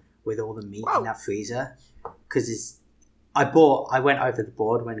 people with all the meat in that freezer. Because I went over the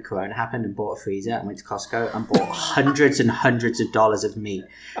board when Corona happened and bought a freezer and went to Costco and bought hundreds and hundreds of dollars of meat.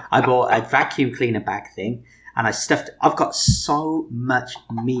 I bought a vacuum cleaner bag thing and I've got so much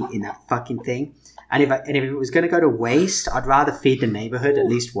meat in that fucking thing. And if it was going to go to waste, I'd rather feed the neighborhood at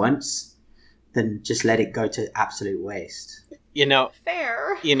least once than just let it go to absolute waste.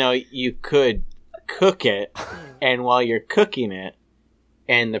 Fair. You could cook it, and while you're cooking it,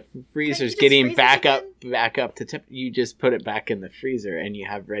 and the freezer's getting back up to tip, you just put it back in the freezer and you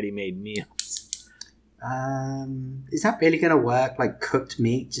have ready-made meals. Is that really going to work? Like cooked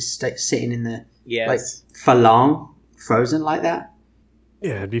meat just sitting in the like for long, frozen like that?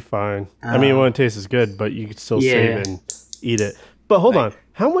 Yeah, it'd be fine. I mean, it won't taste as good, but you could still save and eat it. But hold on,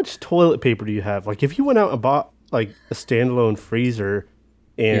 how much toilet paper do you have? Like, if you went out and bought like a standalone freezer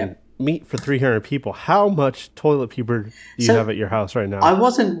and meat for 300 people, how much toilet paper do you have at your house right now? I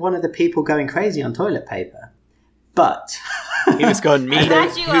wasn't one of the people going crazy on toilet paper, but he was going meat.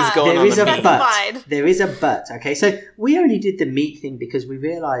 There is a but. There is a but. Okay, so we only did the meat thing because we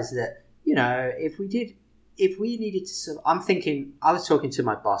realized that if we needed to, I was talking to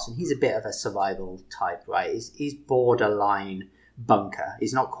my boss and he's a bit of a survival type, right? He's borderline bunker.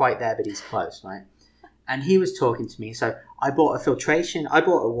 He's not quite there, but he's close, right? And he was talking to me. So I bought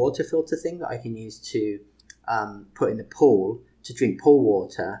a water filter thing that I can use to put in the pool to drink pool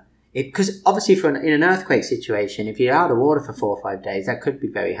water. Because obviously in an earthquake situation, if you're out of water for 4 or 5 days, that could be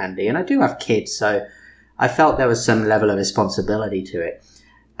very handy. And I do have kids, so I felt there was some level of responsibility to it.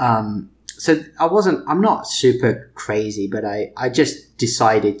 So I'm not super crazy, but I just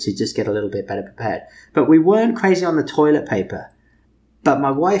decided to just get a little bit better prepared. But we weren't crazy on the toilet paper. But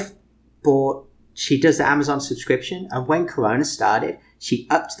my wife she does the Amazon subscription, and when Corona started, she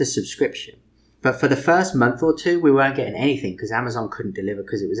upped the subscription. But for the first month or two, we weren't getting anything because Amazon couldn't deliver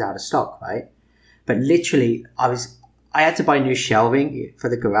because it was out of stock, right? But literally, I had to buy new shelving for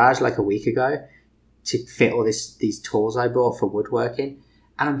the garage like a week ago to fit all these tools I bought for woodworking.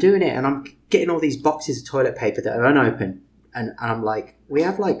 And I'm doing it, and I'm getting all these boxes of toilet paper that are unopened. And I'm like, we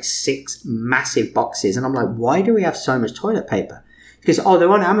have like 6 massive boxes. And I'm like, why do we have so much toilet paper? Because,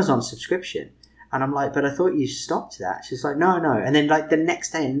 they're on Amazon subscription. And I'm like, but I thought you stopped that. She's like, no. And then like the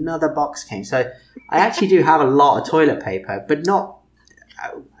next day, another box came. So I actually do have a lot of toilet paper, but not,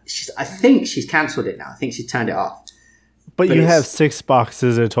 I think she's cancelled it now. I think she turned it off. But you have 6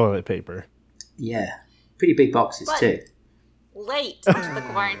 boxes of toilet paper. Yeah. Pretty big boxes too. Late to the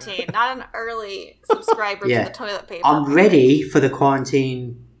quarantine, not an early subscriber to the toilet paper. I'm ready for the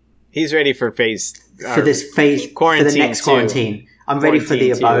quarantine. He's ready for this phase, quarantine for the next quarantine. I'm ready for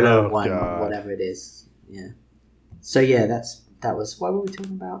the Ebola one, or whatever it is. Yeah. So yeah, that was what were we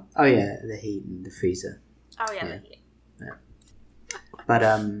talking about? Oh yeah, the heat and the freezer. Oh yeah, the heat. Yeah. But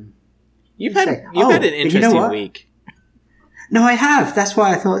you've had an interesting week. No, I have. That's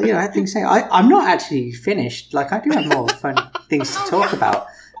why I thought, I had things to say. I'm not actually finished. Like, I do have more fun things to talk about.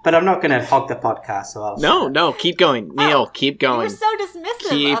 But I'm not going to hog the podcast. So I'll No, keep going. Neil, keep You going. were so dismissive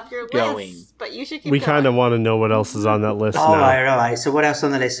Keep of your going. list, but you should keep We going. kind of want to know what else is on that list All now. right. So what else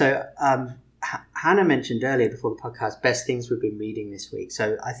on the list? So Hannah mentioned earlier before the podcast, best things we've been reading this week.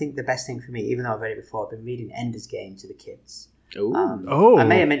 So I think the best thing for me, even though I've read it before, I've been reading Ender's Game to the kids. Ooh. I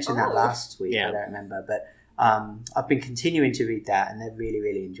may have mentioned that last week. Yeah. I don't remember. But I've been continuing to read that, and they're really,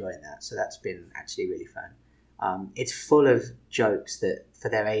 really enjoying that. So that's been actually really fun. It's full of jokes that, for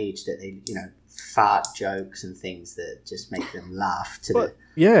their age, that they, fart jokes and things that just make them laugh to the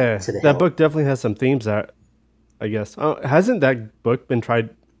that hilt. book definitely has some themes that, I guess. Hasn't that book been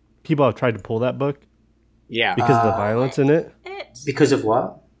tried? People have tried to pull that book Yeah. because of the violence in it. Because of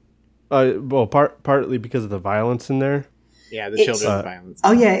what? Well, partly because of the violence in there. Yeah, the It's- children's violence.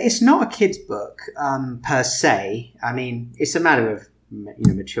 Oh yeah, it's not a kid's book per se. I mean, it's a matter of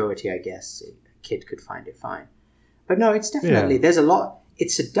maturity, I guess. A kid could find it fine, but no, it's definitely there's a lot.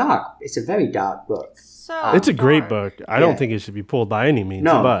 It's a very dark book. So It's a great dark. book. I don't think it should be pulled by any means.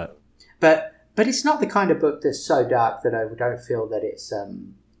 No. But But it's not the kind of book that's so dark that I don't feel that it's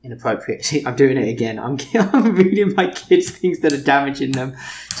inappropriate. See, I'm doing it again. I'm reading my kids things that are damaging them,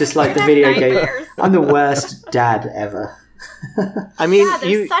 just like the video game. Nightmares. I'm the worst dad ever. I mean, Yeah,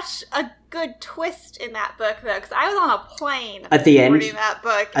 there's such a good twist in that book, though, because I was on a plane At the end? reading that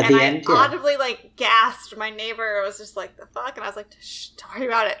book, At and the I end, yeah. audibly, gasped. My neighbor was just like, the fuck? And I was like, shh, don't worry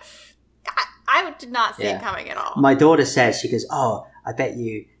about it. I did not see it coming at all. My daughter says, she goes, "Oh, I bet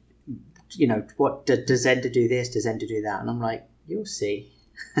you what does Ender do this? Does Ender do that?" And I'm like, "You'll see."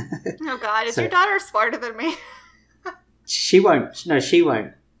 Oh, God. Is So- your daughter smarter than me? She won't. No, she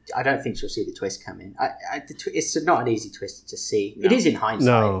won't. I don't think she'll see the twist coming. It's not an easy twist to see. No. It is in hindsight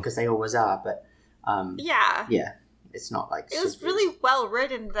No. because they always are, but Yeah. yeah, it's not like It was super really well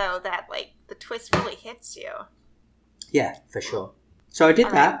written, though, that, the twist really hits you. Yeah, for sure. So I did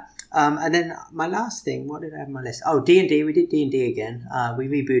All that, and then my last thing. What did I have on my list? Oh, D&D. We did D&D again. We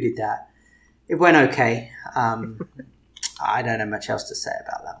rebooted that. It went okay. I don't know much else to say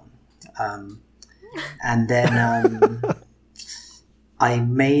about that one. And then I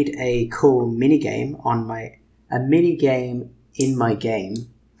made a cool mini game in my game.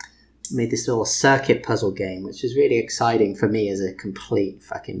 Made this little circuit puzzle game, which was really exciting for me as a complete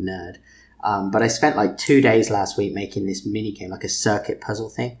fucking nerd. But I spent 2 days last week making this mini game, like a circuit puzzle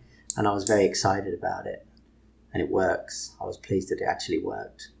thing, and I was very excited about it. And it works. I was pleased that it actually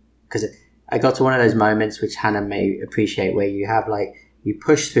worked. Because I got to one of those moments, which Hannah may appreciate, where you have you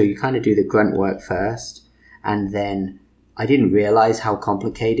push through, you kind of do the grunt work first, and then I didn't realize how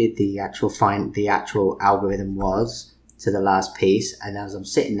complicated the actual algorithm was to the last piece. And as I'm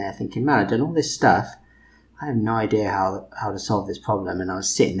sitting there thinking, man, I've done all this stuff. I have no idea how to solve this problem. And I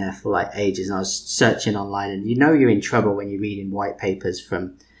was sitting there for ages, and I was searching online, and you're in trouble when you're reading white papers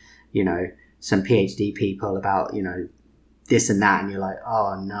from, some PhD people about, this and that, and you're like,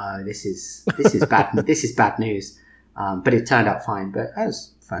 oh no, this is bad. This is bad news. But it turned out fine, but that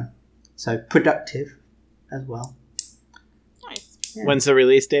was fun. So productive as well. Nice. Yeah. When's the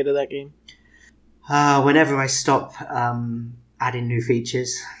release date of that game? Whenever I stop adding new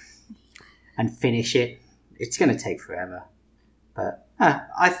features and finish it, it's going to take forever. But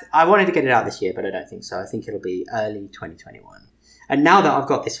I wanted to get it out this year, but I don't think so. I think it'll be early 2021. And now that I've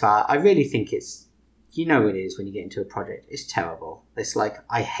got this far, I really think it's, it is when you get into a project. It's terrible. It's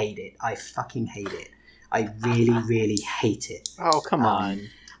I hate it. I fucking hate it. I really, really hate it. Oh, come on.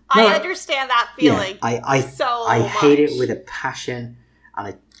 I understand that feeling. Yeah, I hate it with a passion, and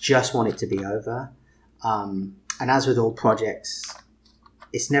I just want it to be over. And as with all projects,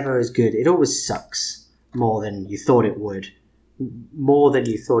 it's never as good. It always sucks more than you thought it would, more than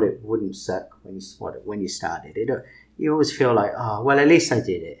you thought it wouldn't suck when you started. You always feel like, oh, well, at least I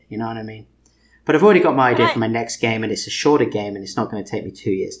did it. You know what I mean? But I've already got my idea for my next game, and it's a shorter game, and it's not going to take me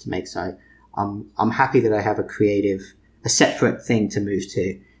 2 years to make. So I'm happy that I have a separate thing to move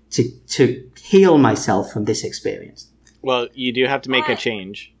to heal myself from this experience. Well, you do have to make a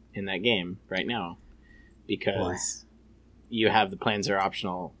change in that game right now because you have the Plans Are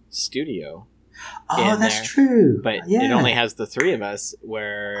Optional studio. Oh, that's there, true. But it only has the three of us,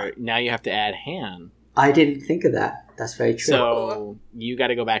 where now you have to add Han. I didn't think of that. That's very true. So you got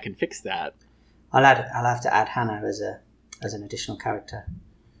to go back and fix that. I'll have to add Hannah as an additional character.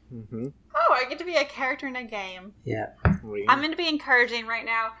 Mm-hmm. Oh, I get to be a character in a game. Yeah. I'm going to be encouraging right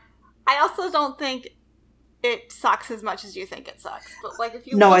now. I also don't think it sucks as much as you think it sucks. But if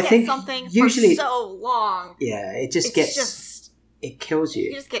you look at something usually, for so long, yeah, it kills you.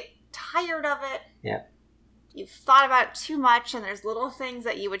 You just get tired of it. Yeah. You've thought about it too much, and there's little things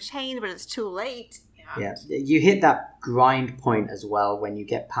that you would change, but it's too late. Yeah, you hit that grind point as well when you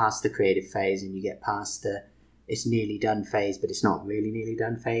get past the creative phase and you get past the it's nearly done phase, but it's not really nearly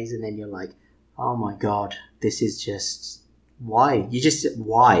done phase, and then you're like, oh my god, this is just why?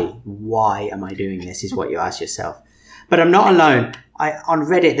 Why am I doing this? Is what you ask yourself. But I'm not alone. On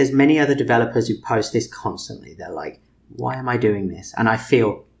Reddit, there's many other developers who post this constantly. They're like, why am I doing this? And I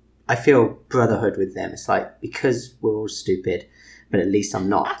feel brotherhood with them. It's like, because we're all stupid, but at least I'm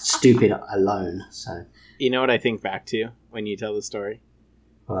not stupid alone. So you know what I think back to when you tell the story?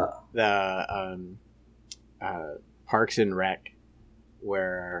 What? The Parks and Rec,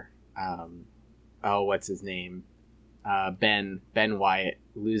 where what's his name? Ben Wyatt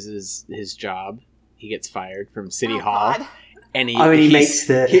loses his job. He gets fired from City Hall. God. And he makes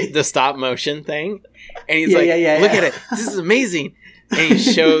the stop motion thing, and he's look at it, this is amazing. And he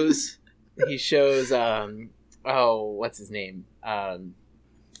shows what's his name?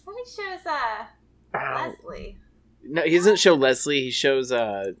 He shows Leslie. No, he doesn't show Leslie. He shows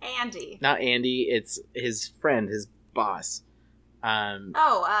Andy. Not Andy. It's his friend, his boss. Yeah.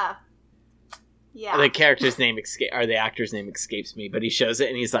 The character's name the actor's name escapes me, but he shows it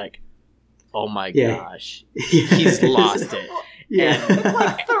and he's like, oh my gosh, he's lost it. Yeah. It's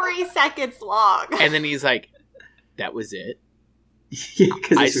like 3 seconds long. And then he's like, that was it. Yeah,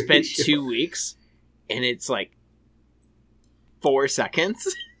 I spent 2 weeks and it's like 4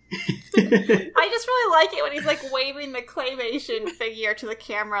 seconds. I just really like it when he's like waving the claymation figure to the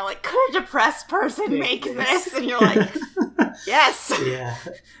camera, like, could a depressed person make this? And you're like, yes. Yeah.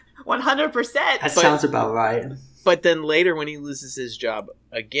 100%. That sounds about right. But then later when he loses his job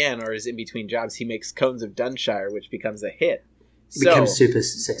again, or is in between jobs, he makes Cones of Dunshire, which becomes a hit. It becomes super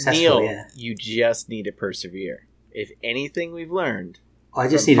successful, Neil, you just need to persevere. If anything we've learned... I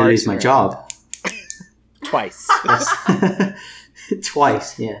just need to lose my job. Twice.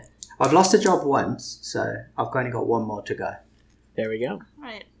 Twice, yeah. I've lost a job once, so I've only got one more to go. There we go.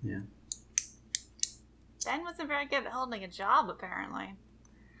 Right. Yeah. Ben wasn't very good at holding a job, apparently.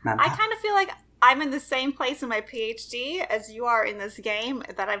 Man, I kind of feel like I'm in the same place in my PhD as you are in this game,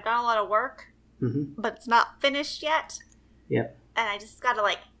 that I've done a lot of work, but it's not finished yet. Yep. And I just gotta,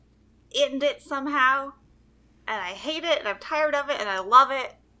 like, end it somehow. And I hate it, and I'm tired of it, and I love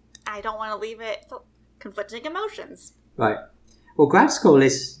it. I don't want to leave it. So, conflicting emotions. Right. Well, grad school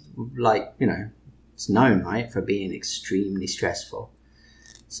is, like, it's known, right, for being extremely stressful.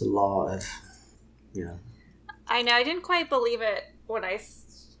 It's a lot of, I know, I didn't quite believe it when I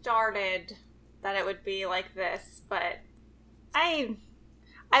started that it would be like this, but I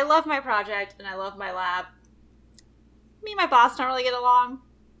love my project, and I love my lab. Me and my boss don't really get along,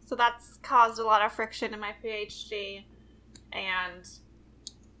 so that's caused a lot of friction in my PhD. And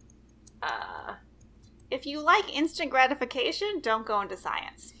if you like instant gratification, don't go into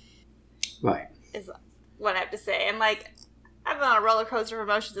science. Right. Is what I have to say. And like, I've been on a roller coaster of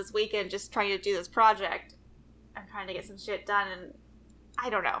emotions this weekend just trying to do this project. I'm trying to get some shit done, and I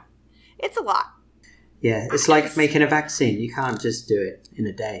don't know. It's a lot. Yeah, it's like making a vaccine. You can't just do it in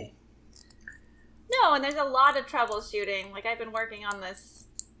a day. No, and there's a lot of troubleshooting. Like, I've been working on this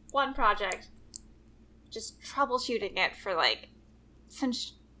one project, just troubleshooting it for, like,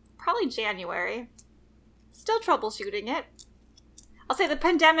 since probably January. Still troubleshooting it. I'll say the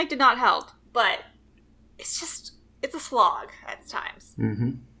pandemic did not help, but it's a slog at times.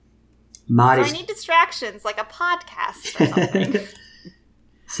 Mm-hmm. So I need distractions, like a podcast or something.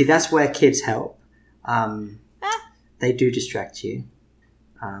 See, that's where kids help. They do distract you.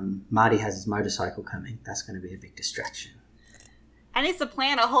 Marty has his motorcycle coming. That's going to be a big distraction. I need to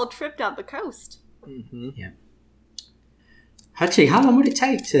plan a whole trip down the coast. Mm-hmm. Yeah. Actually, how long would it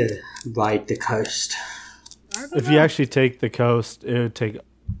take to ride the coast? If you actually take the coast, it would take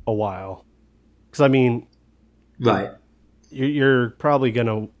a while. Because, I mean... Right. You're probably going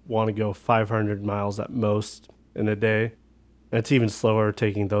to want to go 500 miles at most in a day. And it's even slower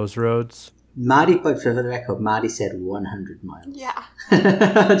taking those roads. Marty, but for the record, Marty said 100 miles. Yeah.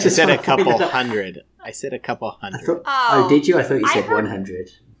 I said a couple hundred. I said a couple hundred. Oh, did you? I thought you said 100.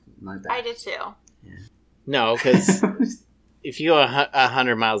 My bad. I did too. Yeah. No, because if you go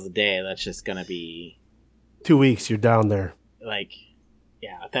 100 miles a day, that's just going to be... 2 weeks, you're down there. Like,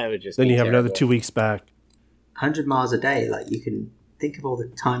 yeah, that would just Then be you have terrible. another 2 weeks back. 100 miles a day, like, you can think of all the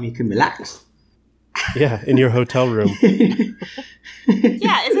time you can relax. Yeah, in your hotel room.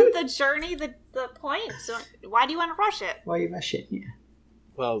 Yeah, isn't the journey the point? So why do you want to rush it? Why are you rushing? Yeah.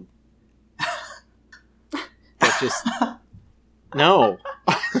 Well, that's just... No.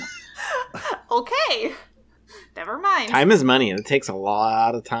 Okay. Never mind. Time is money, and it takes a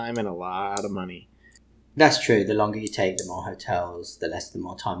lot of time and a lot of money. That's true. The longer you take, the more hotels, the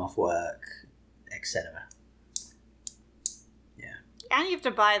more time off work. etc. And you have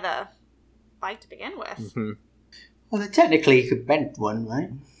to buy the bike to begin with. Mm-hmm. Well, then technically you could rent one, right?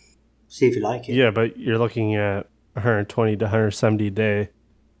 See if you like it. Yeah, but you're looking at 120 to 170 a day.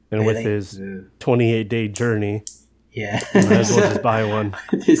 And with Really? his 28-day journey, Yeah. you might as well just buy one.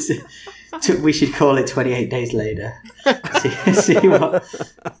 We should call it 28 days later. see what...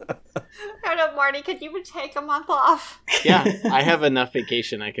 I don't know, Marty, could you even take a month off? Yeah, I have enough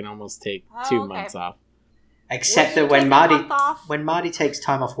vacation. I can almost take 2 months off. Except that Would you when Marty takes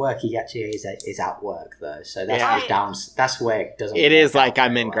time off work, he actually is at work though. So that's Yeah. the downs. That's where it doesn't. It work is like out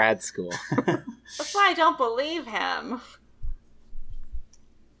I'm very in well. grad school. That's why I don't believe him.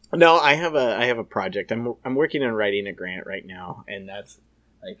 No, I have a project. I'm working on writing a grant right now, and that's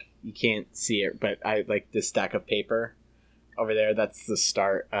like you can't see it, but I like this stack of paper over there. That's the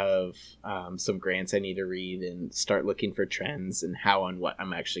start of some grants I need to read and start looking for trends and how and what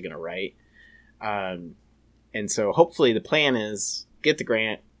I'm actually going to write. And so hopefully the plan is get the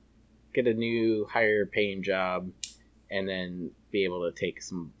grant, get a new higher paying job, and then be able to take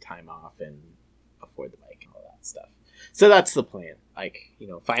some time off and afford the bike and all that stuff. So that's the plan. Like,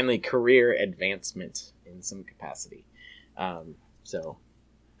 finally career advancement in some capacity. So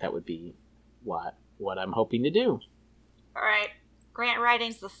that would be what I'm hoping to do. Alright. Grant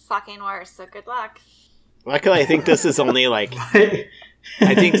writing's the fucking worst, so good luck. Luckily, I think this is only like,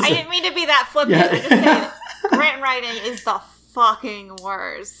 I think I didn't mean to be that flippant. Yeah. I just said grant writing is the fucking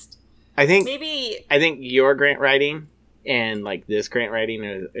worst. I think your grant writing and like this grant writing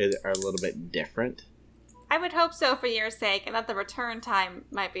are a little bit different. I would hope so for your sake, and that the return time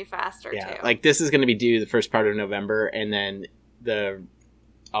might be faster Yeah, too. like this is going to be due the first part of November, and then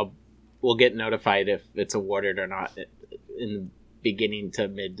we'll get notified if it's awarded or not in the beginning to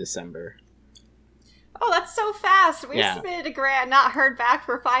mid-December. Oh, that's so fast. We Yeah. submitted a grant, not heard back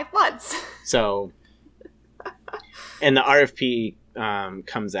for 5 months. So, and the RFP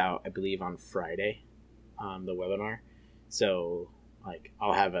comes out, I believe, on Friday, the webinar. So, like,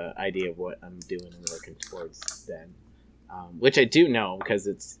 I'll have an idea of what I'm doing and working towards then. Which I do know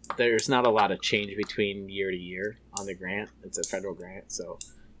because there's not a lot of change between year to year on the grant. It's a federal grant, so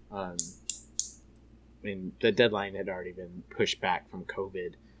I mean the deadline had already been pushed back from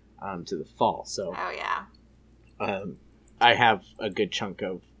COVID to the fall. So Oh, yeah. I have a good chunk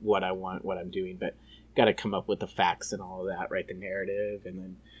of what I want, what I'm doing, but got to come up with the facts and all of that, write the narrative, and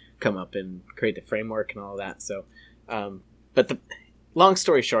then come up and create the framework and all of that. So, but the long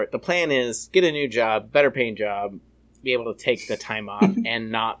story short, the plan is get a new job, better paying job, be able to take the time off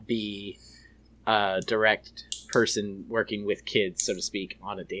and not be a direct person working with kids, so to speak,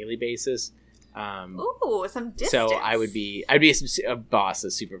 on a daily basis. Ooh, some distance. So I'd be a boss,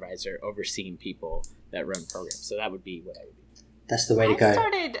 a supervisor, overseeing people that run programs. So that would be what I would be. That's the way to I go.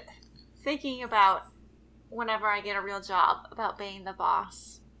 started thinking about whenever I get a real job about being the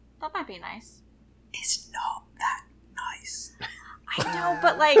boss. That might be nice. It's not that nice. I know,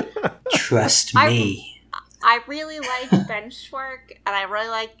 but like, Trust I- me. I really like bench work and I really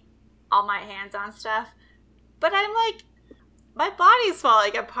like all my hands-on stuff. But I'm like, my body's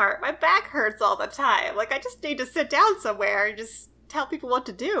falling apart. My back hurts all the time. Like, I just need to sit down somewhere and just tell people what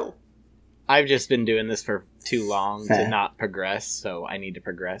to do. I've just been doing this for too long Fair. to not progress, so I need to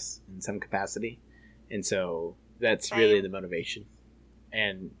progress in some capacity. And so that's Same. really the motivation.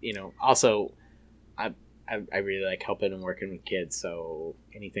 And, also, I really like helping and working with kids, so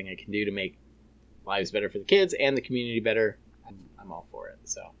anything I can do to make lives better for the kids and the community better, I'm all for it.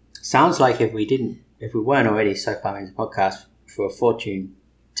 So Sounds like if we weren't already so far into the podcast for a fortune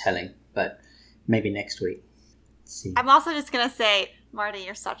telling, but maybe next week. Let's see. I'm also just going to say, Marty,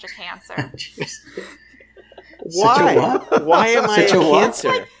 you're such a Cancer. Such a what? Why am I Such a a what?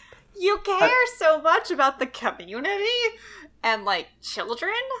 Cancer? You care so much about the community and, like,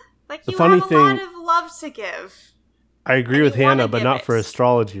 children. Like, The you funny have a lot thing- of love to give. I agree And with you wanna Hannah, but give not it. for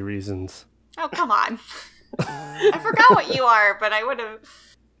astrology reasons. Oh, come on. I forgot what you are, but I would have...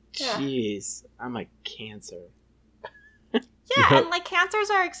 Yeah. Jeez, I'm a Cancer. Yeah, and like cancers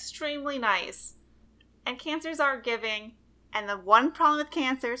are extremely nice. And cancers are giving. And the one problem with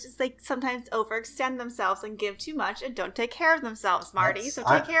cancers is they sometimes overextend themselves and give too much and don't take care of themselves, Marty. So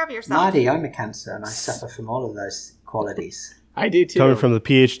take care of yourself. Marty, I'm a Cancer and I suffer from all of those qualities. I do too. Coming from the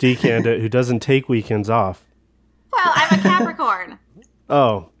PhD candidate who doesn't take weekends off. Well, I'm a Capricorn.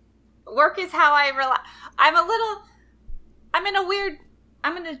 Oh, Work is how I relax.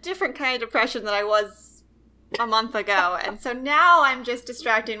 I'm in a different kind of depression than I was a month ago. And so now I'm just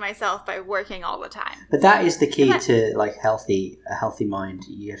distracting myself by working all the time. But that is the key to like a healthy mind.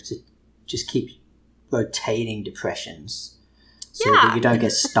 You have to just keep rotating depressions. so that you don't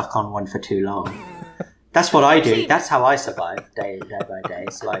get stuck on one for too long. That's what I do. That's how I survive day by day.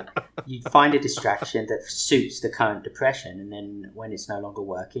 It's like you find a distraction that suits the current depression, and then when it's no longer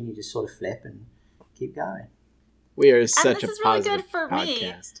working, you just sort of flip and keep going. We are such a this is really positive good for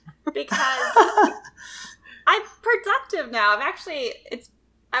podcast. me because I'm productive now.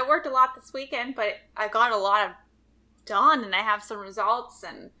 I worked a lot this weekend, but I got a lot done, and I have some results,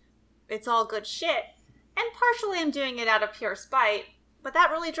 and it's all good shit. And partially I'm doing it out of pure spite, but that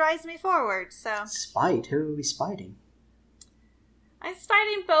really drives me forward, so... Spite? Who are we spiting? I'm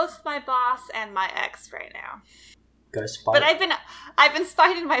spiting both my boss and my ex right now. Go spite. But I've been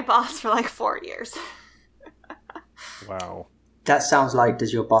spiting my boss for like 4 years. Wow. That sounds like,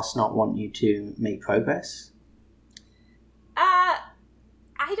 does your boss not want you to make progress?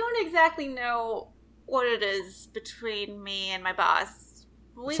 I don't exactly know what it is between me and my boss.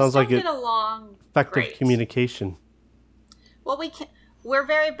 We Sounds like get along effective great. communication. Well, we're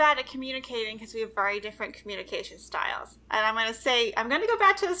very bad at communicating because we have very different communication styles. And I'm going to go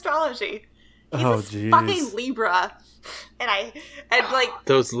back to astrology. He's fucking Libra. And like...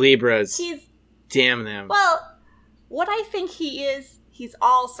 Those Libras. Damn them. Well, what I think he is, he's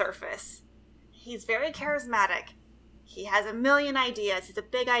all surface. He's very charismatic. He has a million ideas. He's a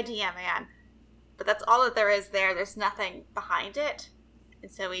big idea man. But that's all that there is there. There's nothing behind it. And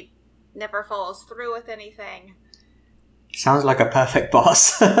so he never follows through with anything. Sounds like a perfect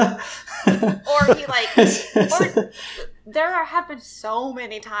boss. Or there have been so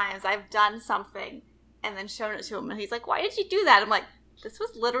many times I've done something and then shown it to him and he's like, why did you do that? I'm like, this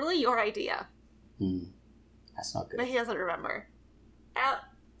was literally your idea. That's not good. But he doesn't remember.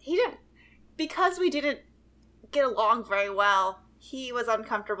 Because we didn't get along very well, he was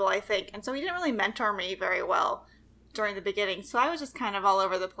uncomfortable, I think. And so he didn't really mentor me very well during the beginning. So I was just kind of all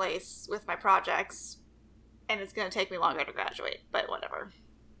over the place with my projects. And it's going to take me longer to graduate, but whatever.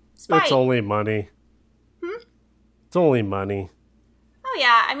 Spite. It's only money. It's only money. Oh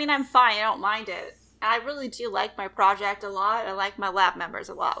yeah, I mean, I'm fine. I don't mind it. And I really do like my project a lot. I like my lab members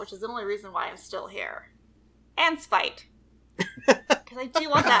a lot, which is the only reason why I'm still here. And spite. Because I do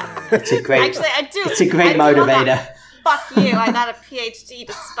want that. It's a great, actually, I do. It's a great motivator. Fuck you. I got a PhD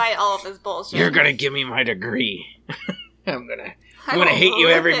despite all of his bullshit. You're going to give me my degree. I'm going to hate you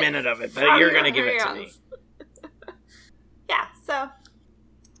every minute of it, but you're going to give it to me. Yeah, so.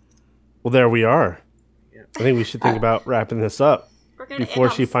 Well, there we are. Yeah. I think we should think about wrapping this up before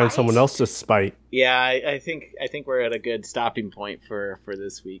she finds someone else to spite. Yeah, I think we're at a good stopping point for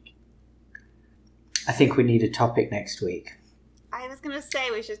this week. I think we need a topic next week. I was going to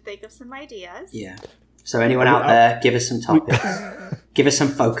say we should think of some ideas. Yeah. So anyone out there, give us some topics. Give us some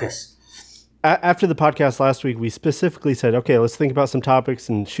focus. After the podcast last week, we specifically said, okay, let's think about some topics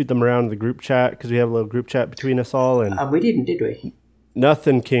and shoot them around in the group chat because we have a little group chat between us all. And we didn't, did we?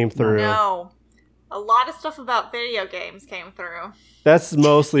 Nothing came through. No. A lot of stuff about video games came through. That's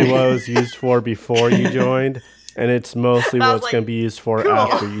mostly what it was used for before you joined. And it's mostly what it's going to be used for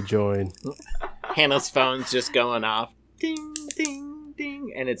after you join. Hannah's phone's just going off. Ding, ding,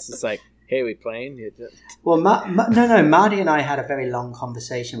 ding. And it's just like, hey, we playing? Well, no. Marty and I had a very long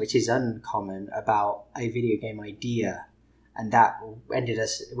conversation, which is uncommon, about a video game idea. And that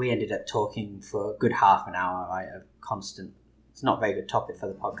we ended up talking for a good half an hour, right? A constant. It's not a very good topic for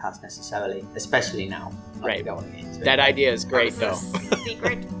the podcast necessarily, especially now. Right. We don't want to get into that it. idea is great, though.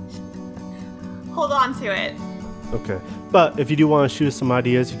 Secret. Hold on to it. Okay. But if you do want to shoot us some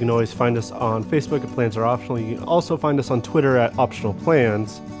ideas, you can always find us on Facebook at Plans Are Optional. You can also find us on Twitter at Optional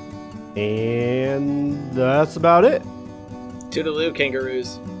Plans. And that's about it. Toodaloo,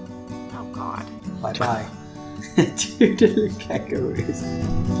 kangaroos. Oh, God. Bye-bye. Toodaloo, kangaroos.